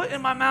my foot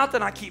in my mouth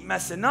and I keep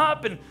messing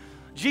up, and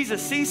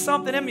Jesus sees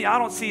something in me I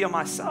don't see in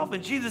myself,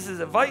 and Jesus is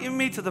inviting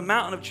me to the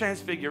mountain of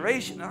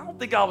transfiguration. And I don't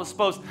think I was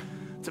supposed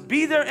to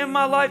be there in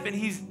my life, and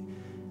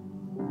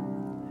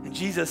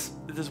Jesus,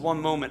 this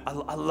one moment,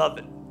 I love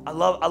it. I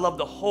love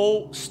the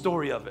whole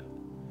story of it.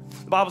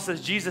 The Bible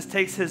says Jesus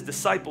takes his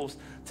disciples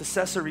to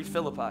Caesarea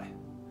Philippi.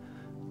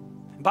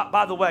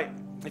 By the way,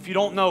 if you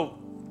don't know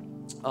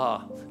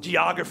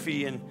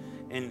geography and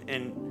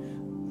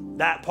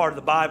that part of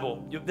the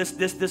Bible,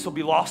 this will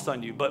be lost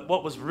on you. But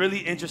what was really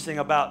interesting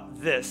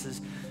about this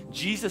is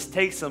Jesus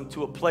takes them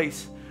to a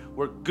place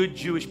where good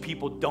Jewish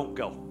people don't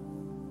go.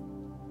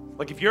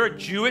 Like, if you're a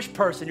Jewish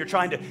person, you're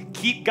trying to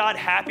keep God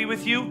happy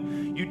with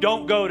you, you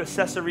don't go to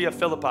Caesarea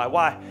Philippi.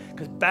 Why?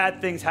 Because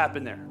bad things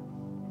happen there.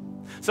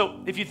 So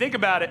if you think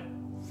about it,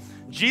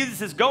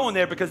 Jesus is going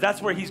there because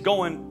that's where he's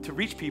going to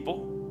reach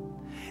people.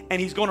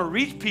 And he's going to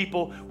reach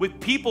people with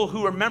people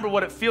who remember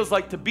what it feels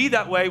like to be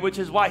that way, which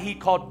is why he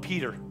called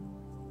Peter.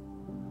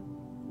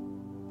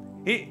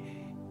 He's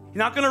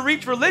not going to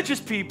reach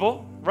religious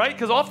people, right?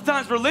 Because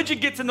oftentimes religion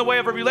gets in the way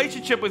of a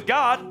relationship with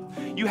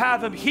God. You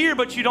have him here,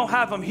 but you don't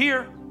have him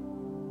here.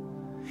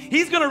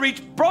 He's going to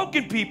reach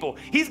broken people.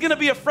 He's going to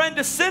be a friend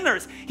to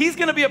sinners. He's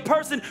going to be a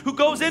person who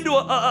goes into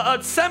a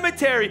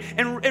cemetery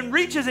and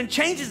reaches and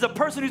changes the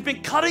person who's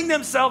been cutting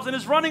themselves and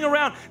is running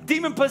around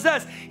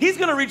demon-possessed. He's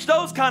going to reach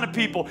those kind of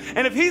people.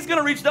 And if he's going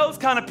to reach those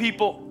kind of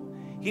people,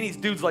 he needs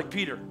dudes like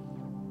Peter.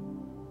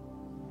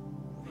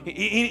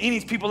 He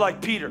needs people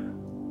like Peter.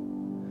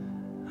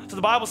 So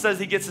the Bible says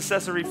he gets to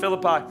Caesarea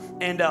Philippi,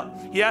 and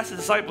he asks the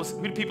disciples,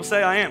 who do people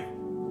say I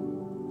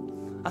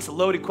am? That's a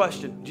loaded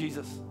question,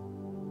 Jesus.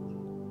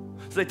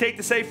 So they take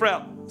the safe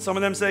route. Some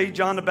of them say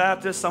John the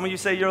Baptist. Some of you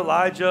say you're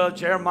Elijah,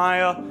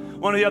 Jeremiah,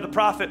 one of the other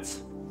prophets.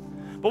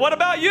 But what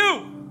about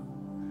you?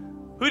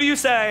 Who do you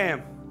say I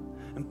am?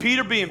 And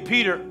Peter, being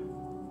Peter,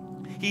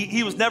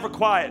 he was never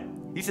quiet.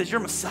 He says,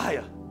 you're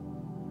Messiah.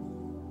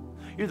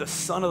 You're the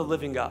Son of the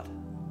living God.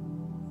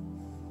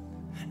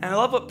 And I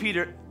love what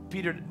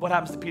what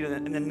happens to Peter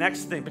in the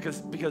next thing,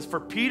 because for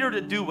Peter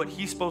to do what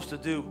he's supposed to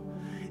do,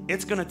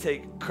 it's going to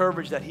take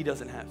courage that he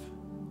doesn't have.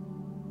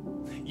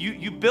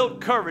 You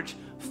build courage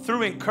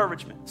through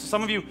encouragement. So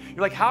some of you,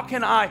 you're like, how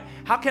can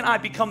I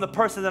become the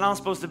person that I'm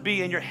supposed to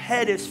be? And your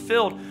head is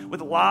filled with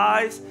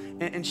lies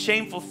and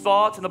shameful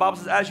thoughts. And the Bible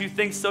says, as you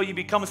think, so you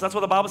become. So that's what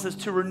the Bible says,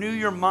 to renew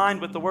your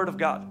mind with the word of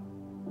God.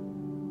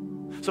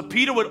 So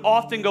Peter would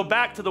often go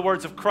back to the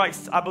words of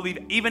Christ, I believe,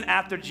 even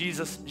after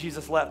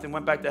Jesus left and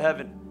went back to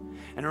heaven.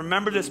 And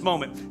remember this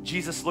moment.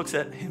 Jesus looks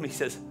at him, he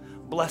says,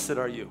 blessed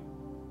are you.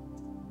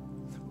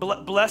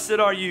 Blessed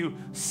are you,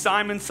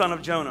 Simon, son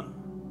of Jonah.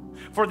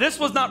 For this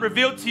was not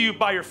revealed to you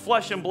by your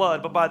flesh and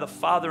blood, but by the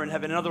Father in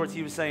heaven. In other words,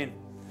 he was saying,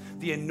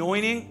 the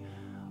anointing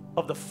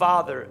of the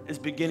Father is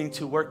beginning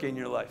to work in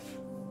your life.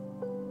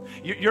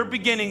 you're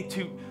beginning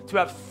to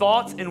have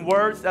thoughts and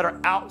words that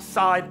are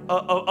outside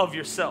of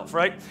yourself,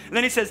 right? And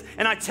then he says,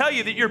 and I tell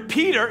you that you're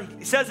Peter,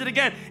 he says it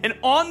again, and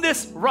on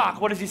this rock,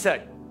 what does he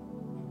say?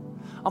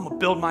 I'm gonna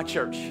build my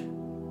church.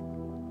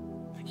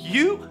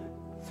 You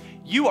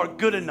are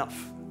good enough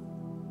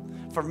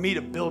for me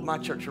to build my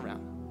church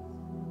around.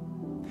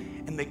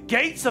 And the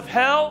gates of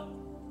hell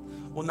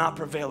will not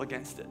prevail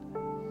against it.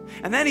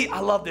 And then I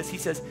love this, he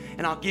says,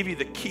 and I'll give you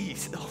the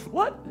keys.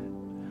 What?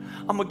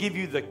 I'm gonna give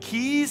you the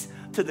keys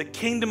to the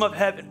kingdom of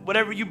heaven.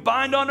 Whatever you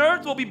bind on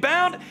earth will be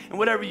bound, and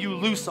whatever you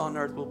loose on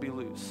earth will be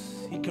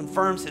loose. He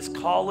confirms his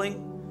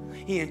calling.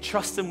 He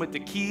entrusts him with the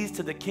keys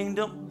to the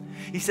kingdom.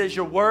 He says,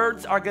 your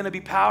words are gonna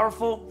be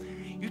powerful.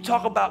 You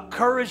talk about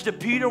courage to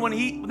Peter when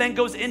he then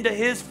goes into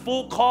his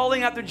full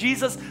calling after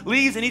Jesus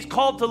leaves, and he's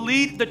called to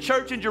lead the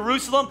church in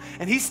Jerusalem,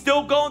 and he's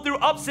still going through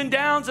ups and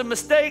downs and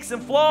mistakes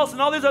and flaws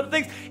and all these other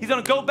things. He's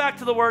going to go back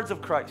to the words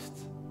of Christ,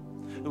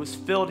 who has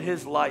filled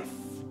his life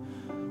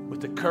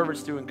with the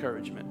courage through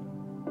encouragement.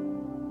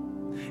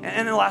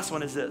 And the last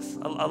one is this.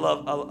 I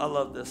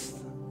love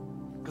this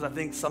because I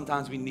think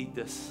sometimes we need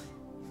this.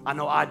 I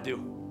know I do.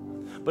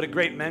 But a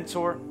great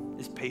mentor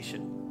is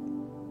patient.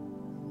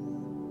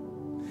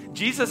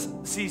 Jesus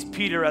sees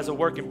Peter as a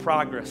work in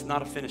progress,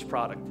 not a finished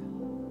product.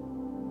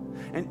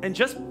 And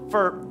just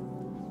for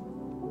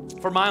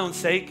my own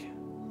sake,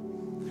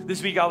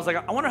 this week I was like,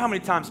 I wonder how many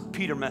times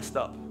Peter messed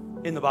up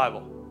in the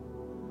Bible.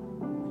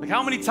 Like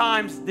how many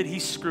times did he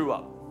screw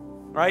up,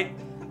 right?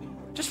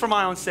 Just for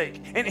my own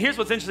sake. And here's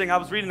what's interesting. I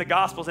was reading the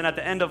Gospels, and at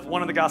the end of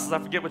one of the Gospels, I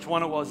forget which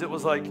one it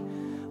was like,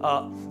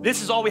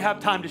 this is all we have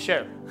time to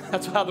share.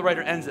 That's how the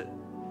writer ends it.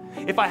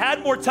 If I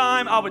had more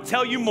time, I would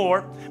tell you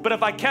more, but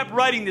if I kept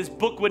writing, this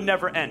book would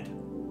never end.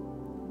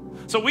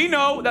 So we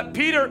know that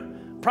Peter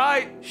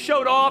probably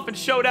showed off and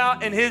showed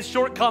out in his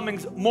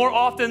shortcomings more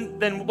often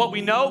than what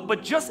we know,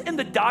 but just in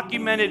the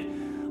documented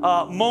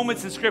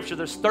moments in Scripture,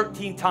 there's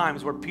 13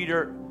 times where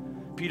Peter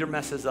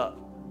messes up.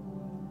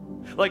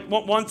 Like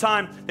one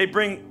time,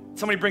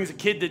 somebody brings a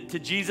kid to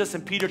Jesus,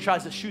 and Peter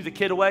tries to shoo the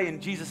kid away,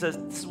 and Jesus says,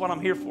 this is what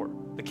I'm here for,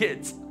 the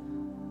kids.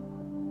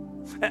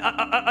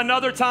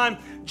 Another time,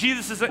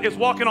 Jesus is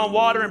walking on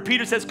water, and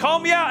Peter says, call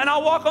me out and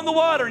I'll walk on the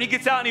water. And he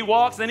gets out and he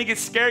walks, and then he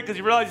gets scared because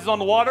he realizes he's on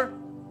the water.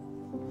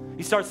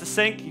 He starts to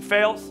sink, he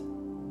fails,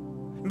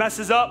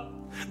 messes up.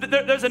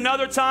 There's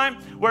another time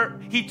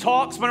where he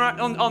talks when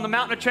on the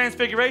mountain of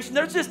transfiguration.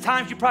 There's just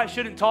times you probably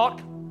shouldn't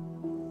talk,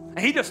 and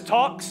he just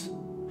talks.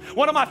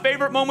 One of my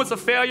favorite moments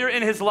of failure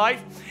in his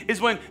life is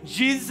when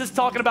Jesus is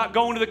talking about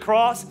going to the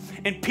cross,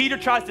 and Peter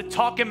tries to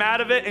talk him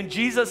out of it, and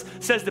Jesus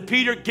says to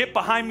Peter, get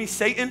behind me,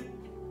 Satan.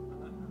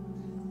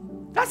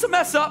 That's a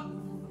mess up.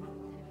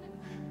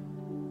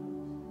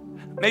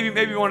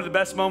 Maybe one of the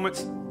best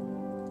moments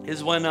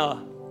is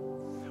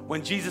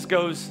when Jesus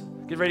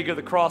get ready to go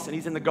to the cross, and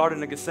he's in the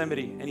Garden of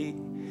Gethsemane, and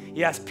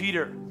he asks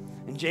Peter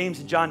and James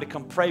and John to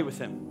come pray with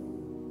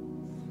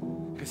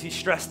him because he's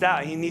stressed out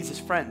and he needs his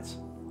friends.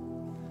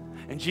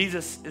 And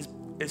Jesus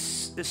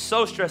is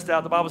so stressed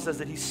out, the Bible says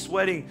that he's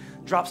sweating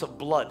drops of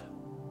blood.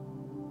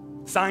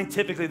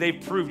 Scientifically, they've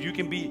proved you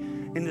can be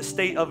in the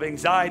state of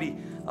anxiety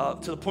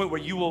to the point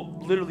where you will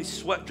literally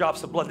sweat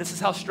drops of blood. This is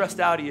how stressed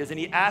out he is. And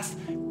he asks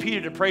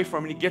Peter to pray for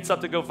him, and he gets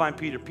up to go find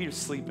Peter. Peter's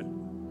sleeping.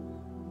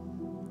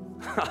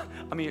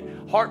 I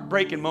mean,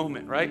 heartbreaking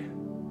moment, right?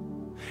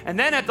 And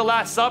then at the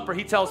Last Supper,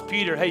 he tells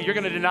Peter, hey, you're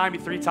going to deny me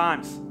 3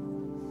 times.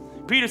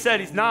 Peter said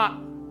he's not.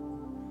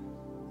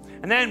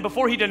 And then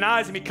before he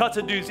denies him, he cuts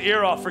a dude's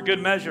ear off for good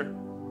measure.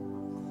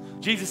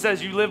 Jesus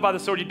says, you live by the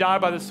sword, you die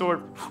by the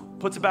sword,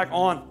 puts it back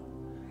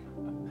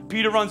on.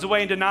 Peter runs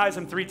away and denies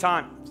him 3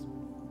 times.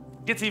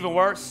 Gets even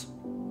worse.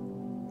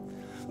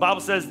 The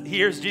Bible says he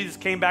hears Jesus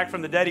came back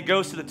from the dead. He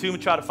goes to the tomb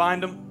and try to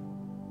find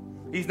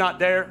him. He's not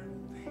there.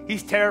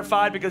 He's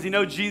terrified because he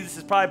knows Jesus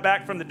is probably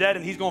back from the dead,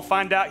 and he's going to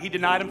find out he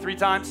denied him 3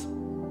 times.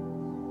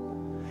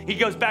 He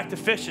goes back to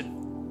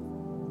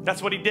fishing.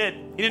 That's what he did.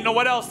 He didn't know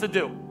what else to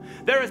do.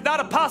 There is not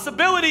a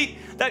possibility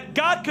that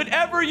God could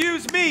ever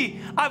use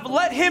me. I've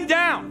let him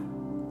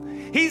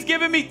down. He's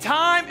given me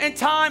time and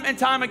time and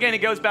time again. He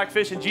goes back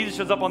fishing. Jesus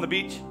shows up on the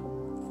beach.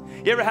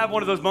 You ever have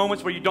one of those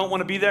moments where you don't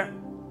want to be there?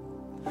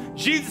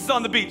 Jesus is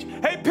on the beach.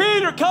 Hey,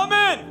 Peter, come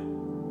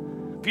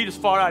in. Peter's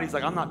far out. He's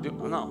like, I'm not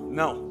doing,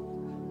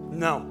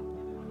 no.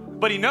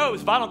 But he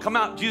knows if I don't come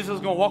out, Jesus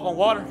is going to walk on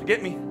water to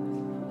get me.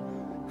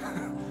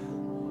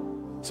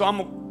 So I'm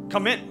going to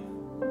come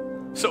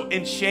in. So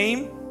in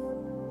shame,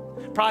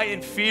 probably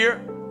in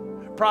fear,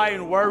 probably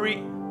in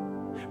worry,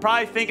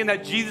 probably thinking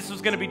that Jesus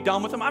was going to be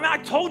done with him. I mean, I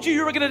told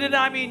you were going to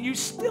deny me, and you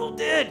still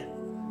did.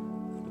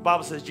 The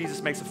Bible says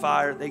Jesus makes a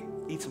fire. They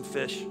eat some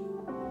fish.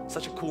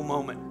 Such a cool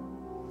moment.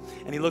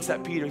 And he looks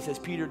at Peter. He says,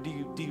 Peter, do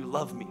you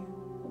love me?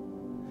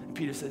 And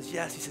Peter says,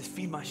 yes. He says,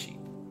 feed my sheep.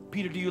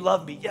 Peter, do you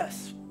love me?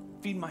 Yes.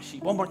 Feed my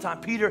sheep. One more time.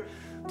 Peter,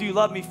 do you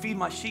love me? Feed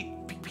my sheep.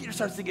 Peter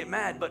starts to get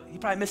mad, but he's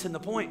probably missing the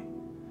point.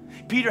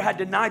 Peter had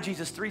denied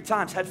Jesus 3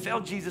 times, had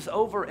failed Jesus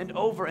over and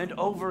over and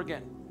over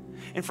again.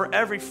 And for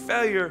every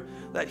failure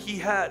that he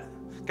had,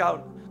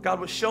 God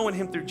was showing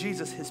him through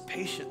Jesus his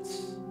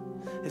patience.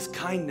 his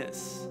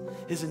kindness,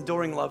 his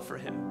enduring love for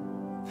him.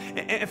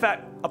 In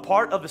fact, a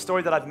part of the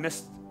story that I've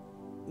missed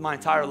my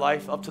entire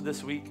life up to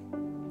this week,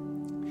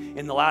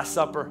 in the Last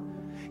Supper,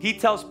 he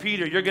tells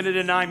Peter, you're going to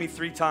deny me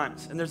 3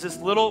 times. And there's this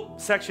little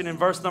section in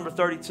verse number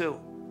 32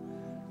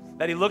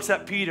 that he looks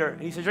at Peter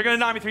and he says, you're going to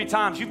deny me 3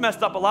 times. You've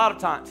messed up a lot of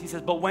times. He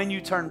says, but when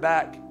you turn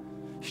back,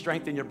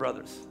 strengthen your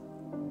brothers.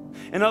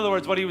 In other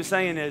words, what he was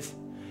saying is,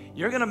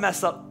 you're going to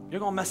mess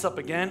up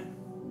again,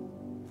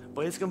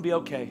 but it's going to be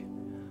okay.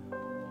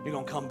 You're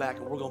going to come back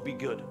and we're going to be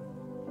good.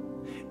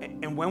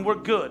 And when we're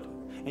good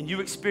and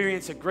you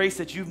experience a grace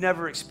that you've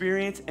never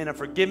experienced and a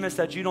forgiveness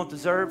that you don't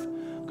deserve,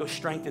 go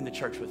strengthen the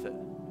church with it.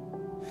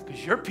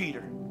 Because you're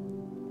Peter.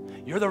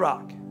 You're the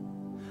rock.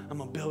 I'm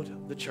going to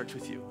build the church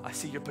with you. I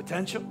see your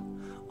potential.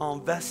 I'll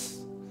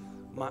invest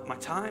my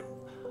time,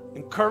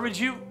 encourage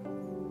you,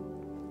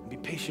 and be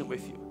patient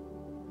with you.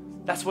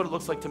 That's what it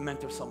looks like to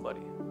mentor somebody.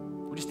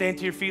 Would you stand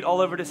to your feet all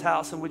over this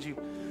house, and would you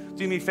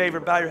do me a favor,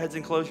 bow your heads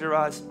and close your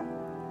eyes?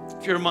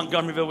 If you're in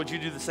Montgomeryville, would you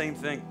do the same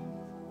thing?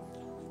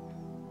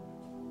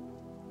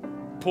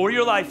 Pour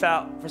your life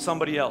out for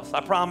somebody else.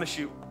 I promise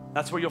you,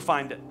 that's where you'll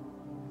find it.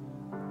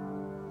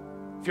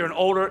 If you're an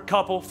older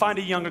couple, find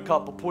a younger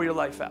couple, pour your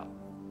life out.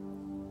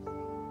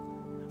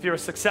 If you're a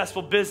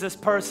successful business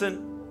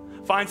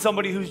person, find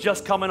somebody who's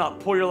just coming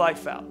up, pour your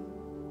life out.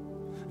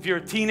 If you're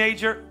a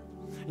teenager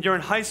and you're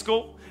in high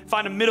school,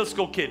 find a middle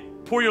school kid,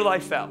 pour your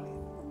life out.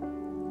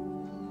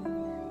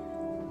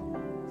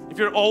 If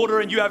you're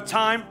older and you have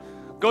time,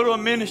 go to a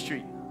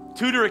ministry,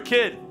 tutor a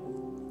kid,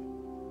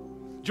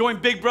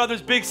 join big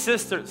brothers, big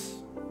sisters,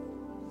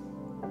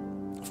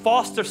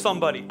 foster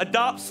somebody,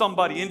 adopt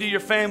somebody into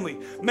your family,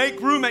 make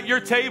room at your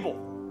table.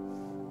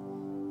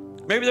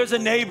 Maybe there's a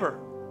neighbor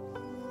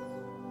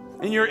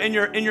in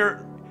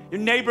your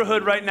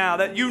neighborhood right now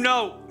that you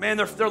know, man,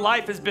 their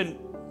life has been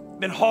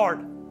hard.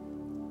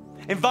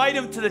 Invite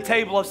them to the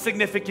table of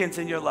significance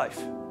in your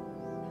life.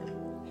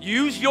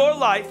 Use your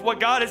life, what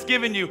God has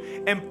given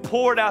you, and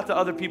pour it out to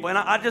other people. And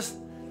I just,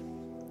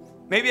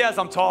 maybe as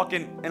I'm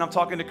talking, and I'm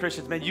talking to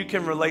Christians, man, you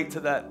can relate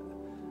to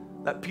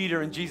that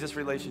Peter and Jesus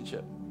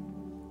relationship.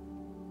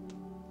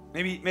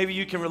 Maybe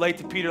you can relate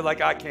to Peter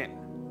like I can.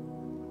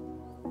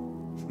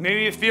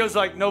 Maybe it feels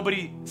like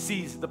nobody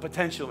sees the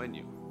potential in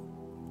you.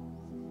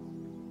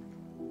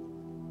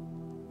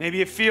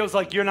 Maybe it feels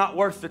like you're not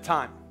worth the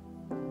time.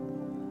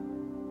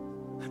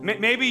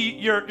 Maybe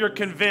you're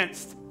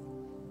convinced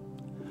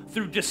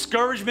through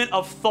discouragement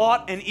of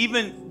thought and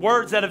even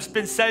words that have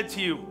been said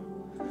to you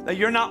that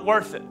you're not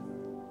worth it.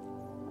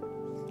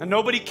 And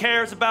nobody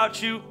cares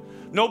about you.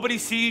 Nobody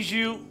sees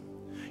you.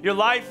 Your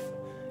life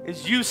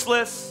is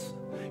useless.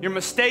 Your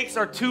mistakes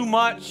are too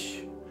much.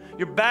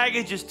 Your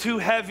baggage is too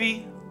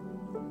heavy.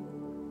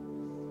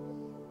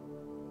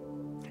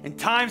 And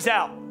time's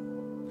out.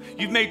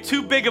 You've made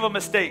too big of a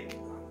mistake.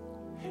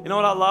 You know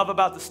what I love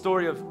about the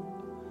story of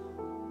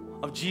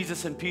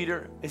Jesus and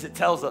Peter is it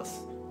tells us,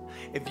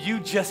 if you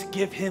just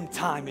give him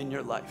time in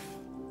your life,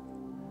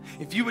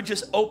 if you would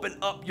just open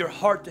up your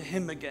heart to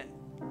him again,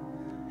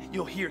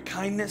 you'll hear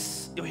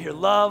kindness, you'll hear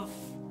love,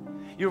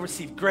 you'll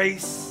receive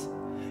grace,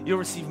 you'll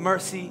receive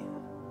mercy.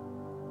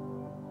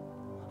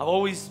 I've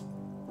always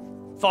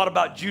thought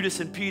about Judas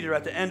and Peter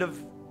at the end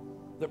of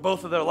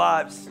both of their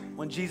lives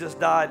when Jesus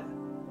died.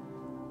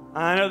 And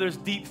I know there's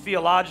deep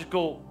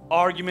theological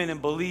argument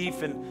and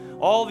belief and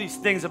all these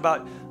things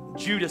about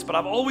Judas, but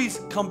I've always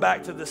come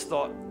back to this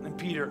thought in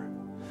Peter.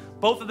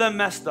 Both of them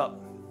messed up.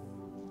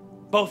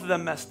 Both of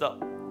them messed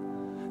up.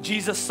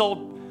 Judas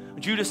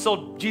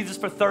sold Jesus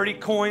for 30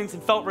 coins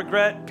and felt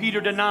regret.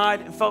 Peter denied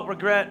and felt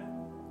regret.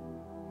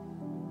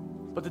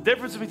 But the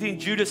difference between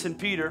Judas and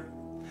Peter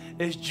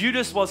is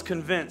Judas was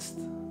convinced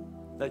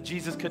that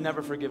Jesus could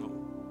never forgive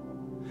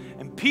him.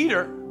 And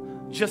Peter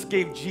just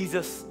gave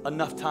Jesus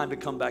enough time to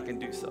come back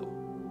and do so.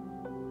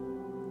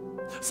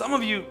 Some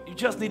of you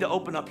just need to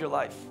open up your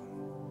life.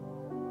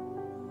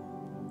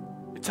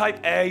 You're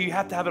type A, you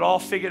have to have it all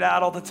figured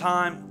out all the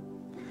time.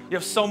 You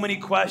have so many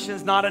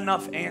questions, not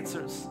enough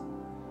answers.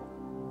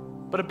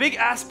 But a big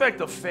aspect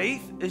of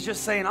faith is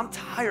just saying, I'm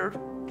tired.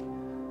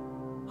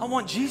 I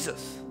want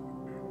Jesus.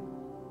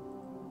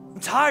 I'm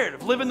tired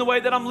of living the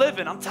way that I'm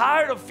living. I'm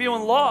tired of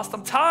feeling lost.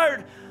 I'm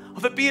tired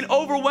of it being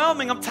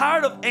overwhelming. I'm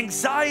tired of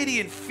anxiety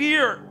and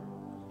fear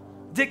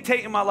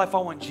dictating my life. I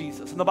want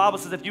Jesus. And the Bible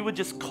says if you would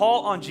just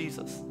call on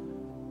Jesus,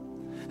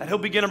 that he'll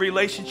begin a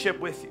relationship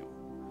with you.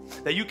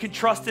 That you can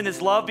trust in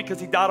his love because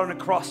he died on a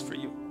cross for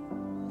you.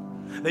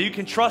 That you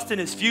can trust in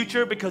his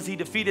future because he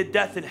defeated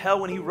death and hell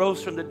when he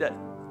rose from the dead.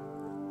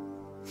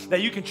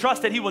 That you can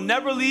trust that he will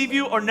never leave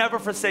you or never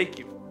forsake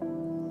you.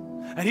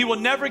 And he will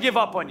never give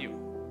up on you.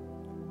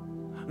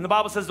 And the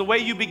Bible says the way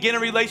you begin a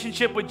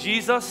relationship with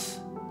Jesus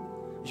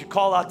is you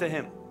call out to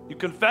him. You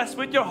confess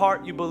with your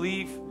heart, you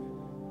believe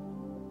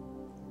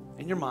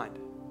in your mind.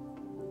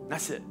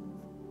 That's it.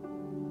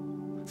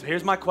 So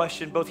here's my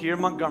question, both here in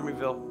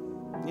Montgomeryville.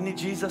 You need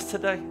Jesus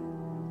today?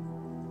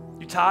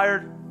 You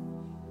tired?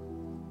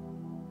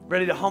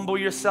 Ready to humble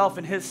yourself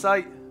in his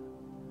sight?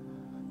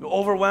 You're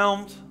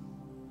overwhelmed?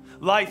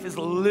 life is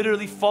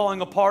literally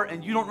falling apart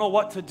and you don't know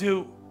what to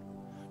do,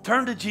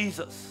 turn to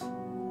Jesus.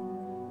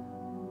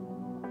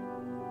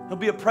 He'll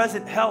be a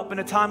present help in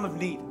a time of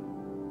need.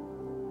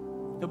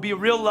 He'll be a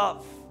real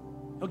love.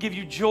 He'll give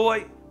you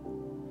joy.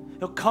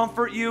 He'll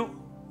comfort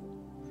you.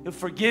 He'll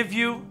forgive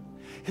you.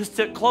 He'll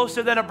stick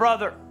closer than a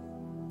brother.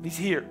 He's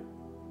here.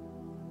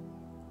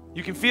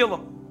 You can feel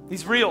him.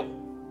 He's real.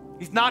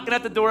 He's knocking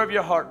at the door of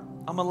your heart.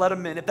 I'm going to let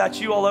him in. If that's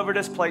you all over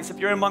this place, if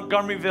you're in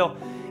Montgomeryville,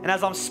 and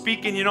as I'm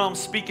speaking, you know I'm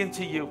speaking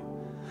to you.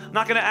 I'm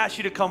not going to ask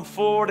you to come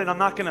forward, and I'm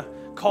not going to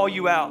call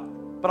you out,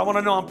 but I want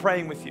to know I'm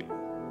praying with you.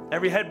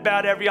 Every head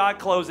bowed, every eye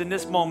closed in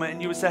this moment,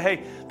 and you would say,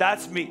 hey,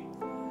 that's me.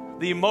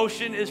 The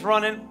emotion is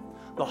running.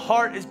 The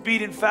heart is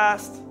beating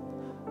fast.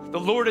 The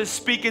Lord is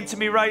speaking to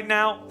me right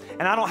now,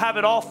 and I don't have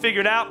it all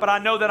figured out, but I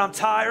know that I'm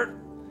tired,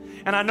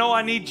 and I know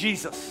I need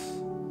Jesus.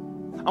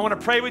 I want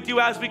to pray with you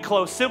as we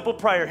close. Simple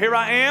prayer. Here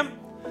I am.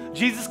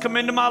 Jesus, come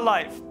into my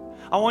life.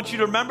 I want you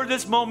to remember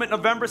this moment,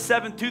 November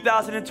 7th,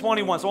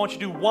 2021. So I want you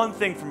to do one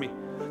thing for me.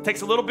 It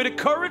takes a little bit of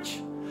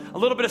courage, a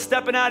little bit of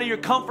stepping out of your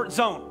comfort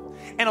zone,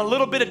 and a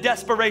little bit of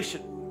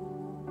desperation.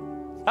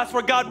 That's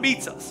where God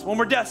meets us, when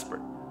we're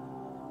desperate.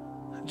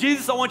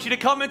 Jesus, I want you to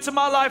come into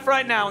my life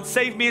right now and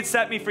save me and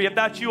set me free. If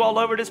that's you all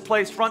over this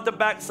place, front to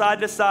back, side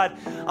to side,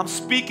 I'm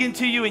speaking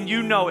to you and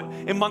you know it.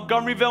 In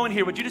Montgomeryville and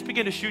here, would you just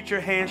begin to shoot your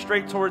hand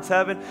straight towards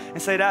heaven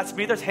and say, that's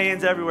me? There's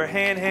hands everywhere.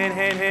 Hand, hand,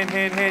 hand, hand,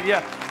 hand, hand.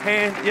 Yeah,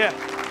 hand, yeah,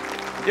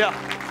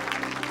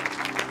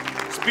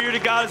 yeah. Spirit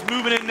of God is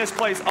moving in this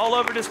place, all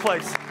over this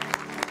place.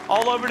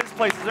 All over this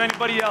place. Is there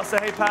anybody else? Say,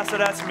 hey, Pastor,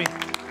 that's me.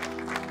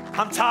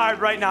 I'm tired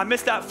right now. I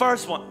missed that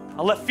first one.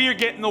 I let fear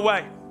get in the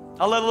way.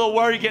 I let a little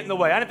worry get in the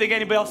way. I didn't think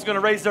anybody else was going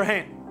to raise their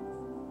hand.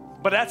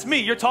 But that's me.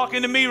 You're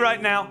talking to me right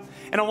now.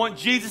 And I want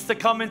Jesus to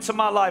come into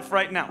my life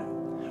right now.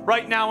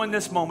 Right now in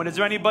this moment. Is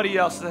there anybody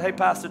else that, hey,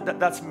 Pastor,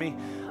 that's me.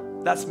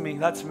 That's me.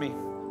 That's me.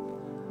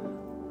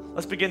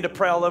 Let's begin to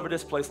pray all over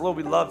this place. Lord,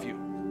 we love you.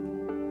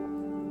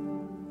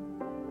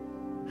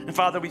 And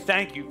Father, we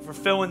thank you for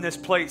filling this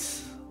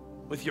place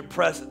with your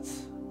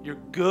presence. You're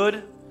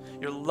good.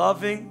 You're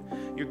loving.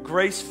 You're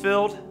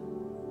grace-filled.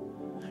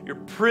 You're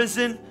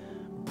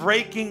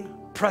prison-breaking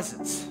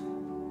presence.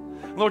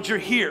 Lord, you're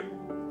here.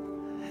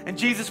 And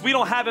Jesus, we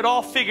don't have it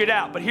all figured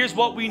out, but here's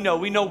what we know.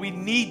 We know we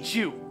need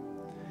you.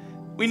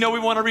 We know we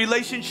want a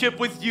relationship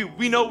with you.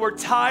 We know we're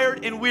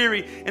tired and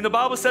weary. And the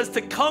Bible says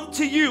to come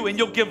to you and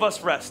you'll give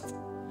us rest.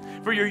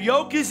 For your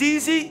yoke is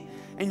easy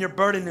and your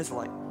burden is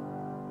light.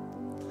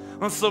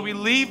 And so we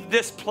leave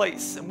this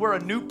place and we're a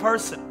new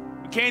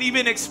person. We can't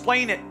even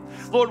explain it.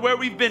 Lord, where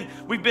we've been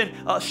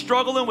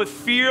struggling with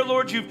fear,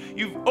 Lord,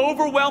 you've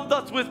overwhelmed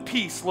us with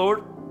peace, Lord.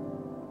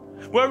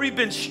 Where we've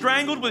been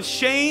strangled with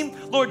shame,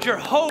 Lord, your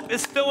hope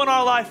is filling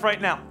our life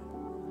right now.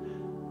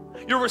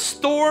 You're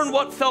restoring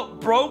what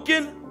felt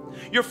broken.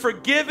 You're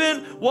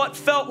forgiving what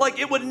felt like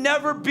it would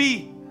never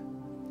be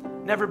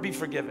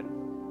forgiven.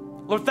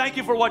 Lord, thank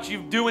you for what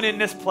you're doing in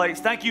this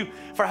place. Thank you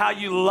for how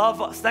you love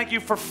us. Thank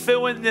you for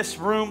filling this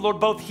room, Lord,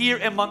 both here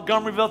in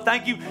Montgomeryville.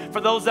 Thank you for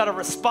those that are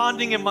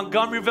responding in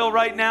Montgomeryville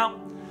right now.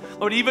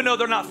 Lord, even though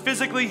they're not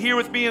physically here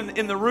with me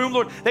in the room,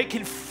 Lord, they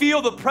can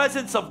feel the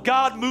presence of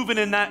God moving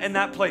in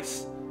that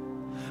place.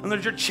 And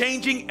Lord, you're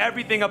changing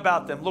everything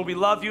about them. Lord, we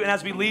love you. And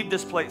as we leave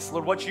this place,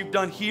 Lord, what you've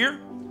done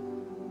here,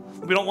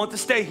 we don't want to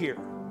stay here.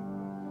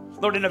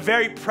 Lord, in a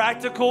very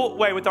practical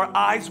way, with our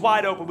eyes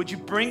wide open, would you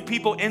bring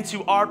people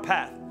into our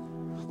path,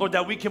 Lord,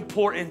 that we can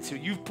pour into.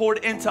 You've poured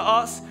into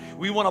us.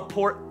 We want to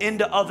pour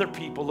into other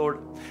people, Lord.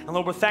 And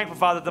Lord, we're thankful,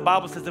 Father. The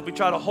Bible says if we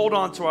try to hold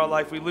on to our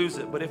life, we lose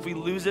it. But if we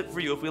lose it for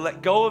you, if we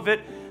let go of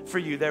it for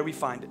you, there we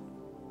find it.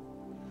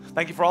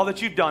 Thank you for all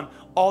that you've done,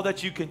 all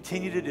that you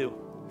continue to do.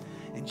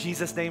 In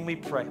Jesus' name we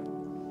pray.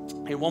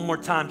 Hey, one more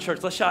time,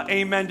 church. Let's shout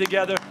amen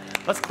together.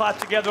 Let's clap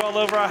together all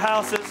over our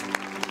houses.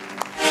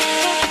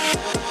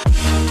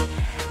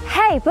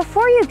 Hey,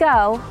 before you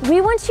go,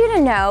 we want you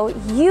to know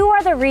you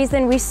are the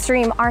reason we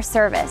stream our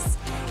service.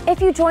 If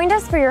you joined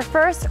us for your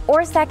first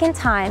or second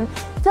time,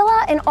 fill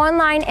out an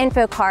online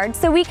info card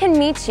so we can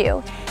meet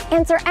you,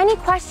 answer any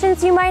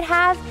questions you might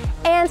have,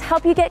 and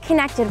help you get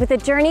connected with a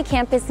JRNY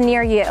campus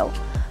near you.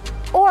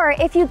 Or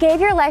if you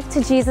gave your life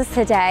to Jesus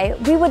today,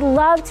 we would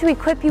love to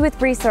equip you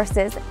with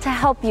resources to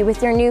help you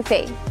with your new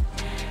faith.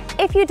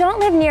 If you don't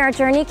live near a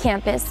JRNY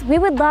campus, we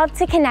would love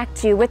to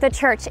connect you with a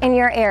church in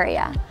your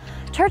area.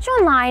 Church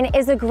Online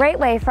is a great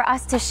way for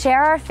us to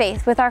share our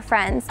faith with our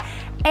friends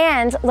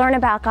and learn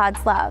about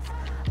God's love.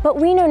 But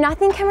we know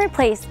nothing can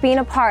replace being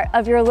a part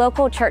of your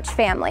local church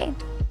family.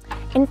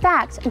 In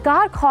fact,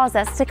 God calls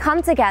us to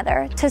come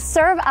together to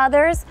serve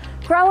others,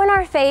 grow in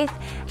our faith,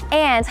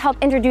 and help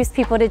introduce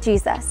people to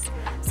Jesus.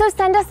 So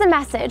send us a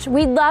message.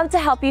 We'd love to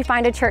help you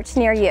find a church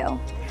near you.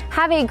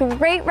 Have a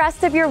great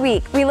rest of your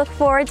week. We look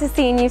forward to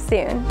seeing you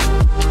soon.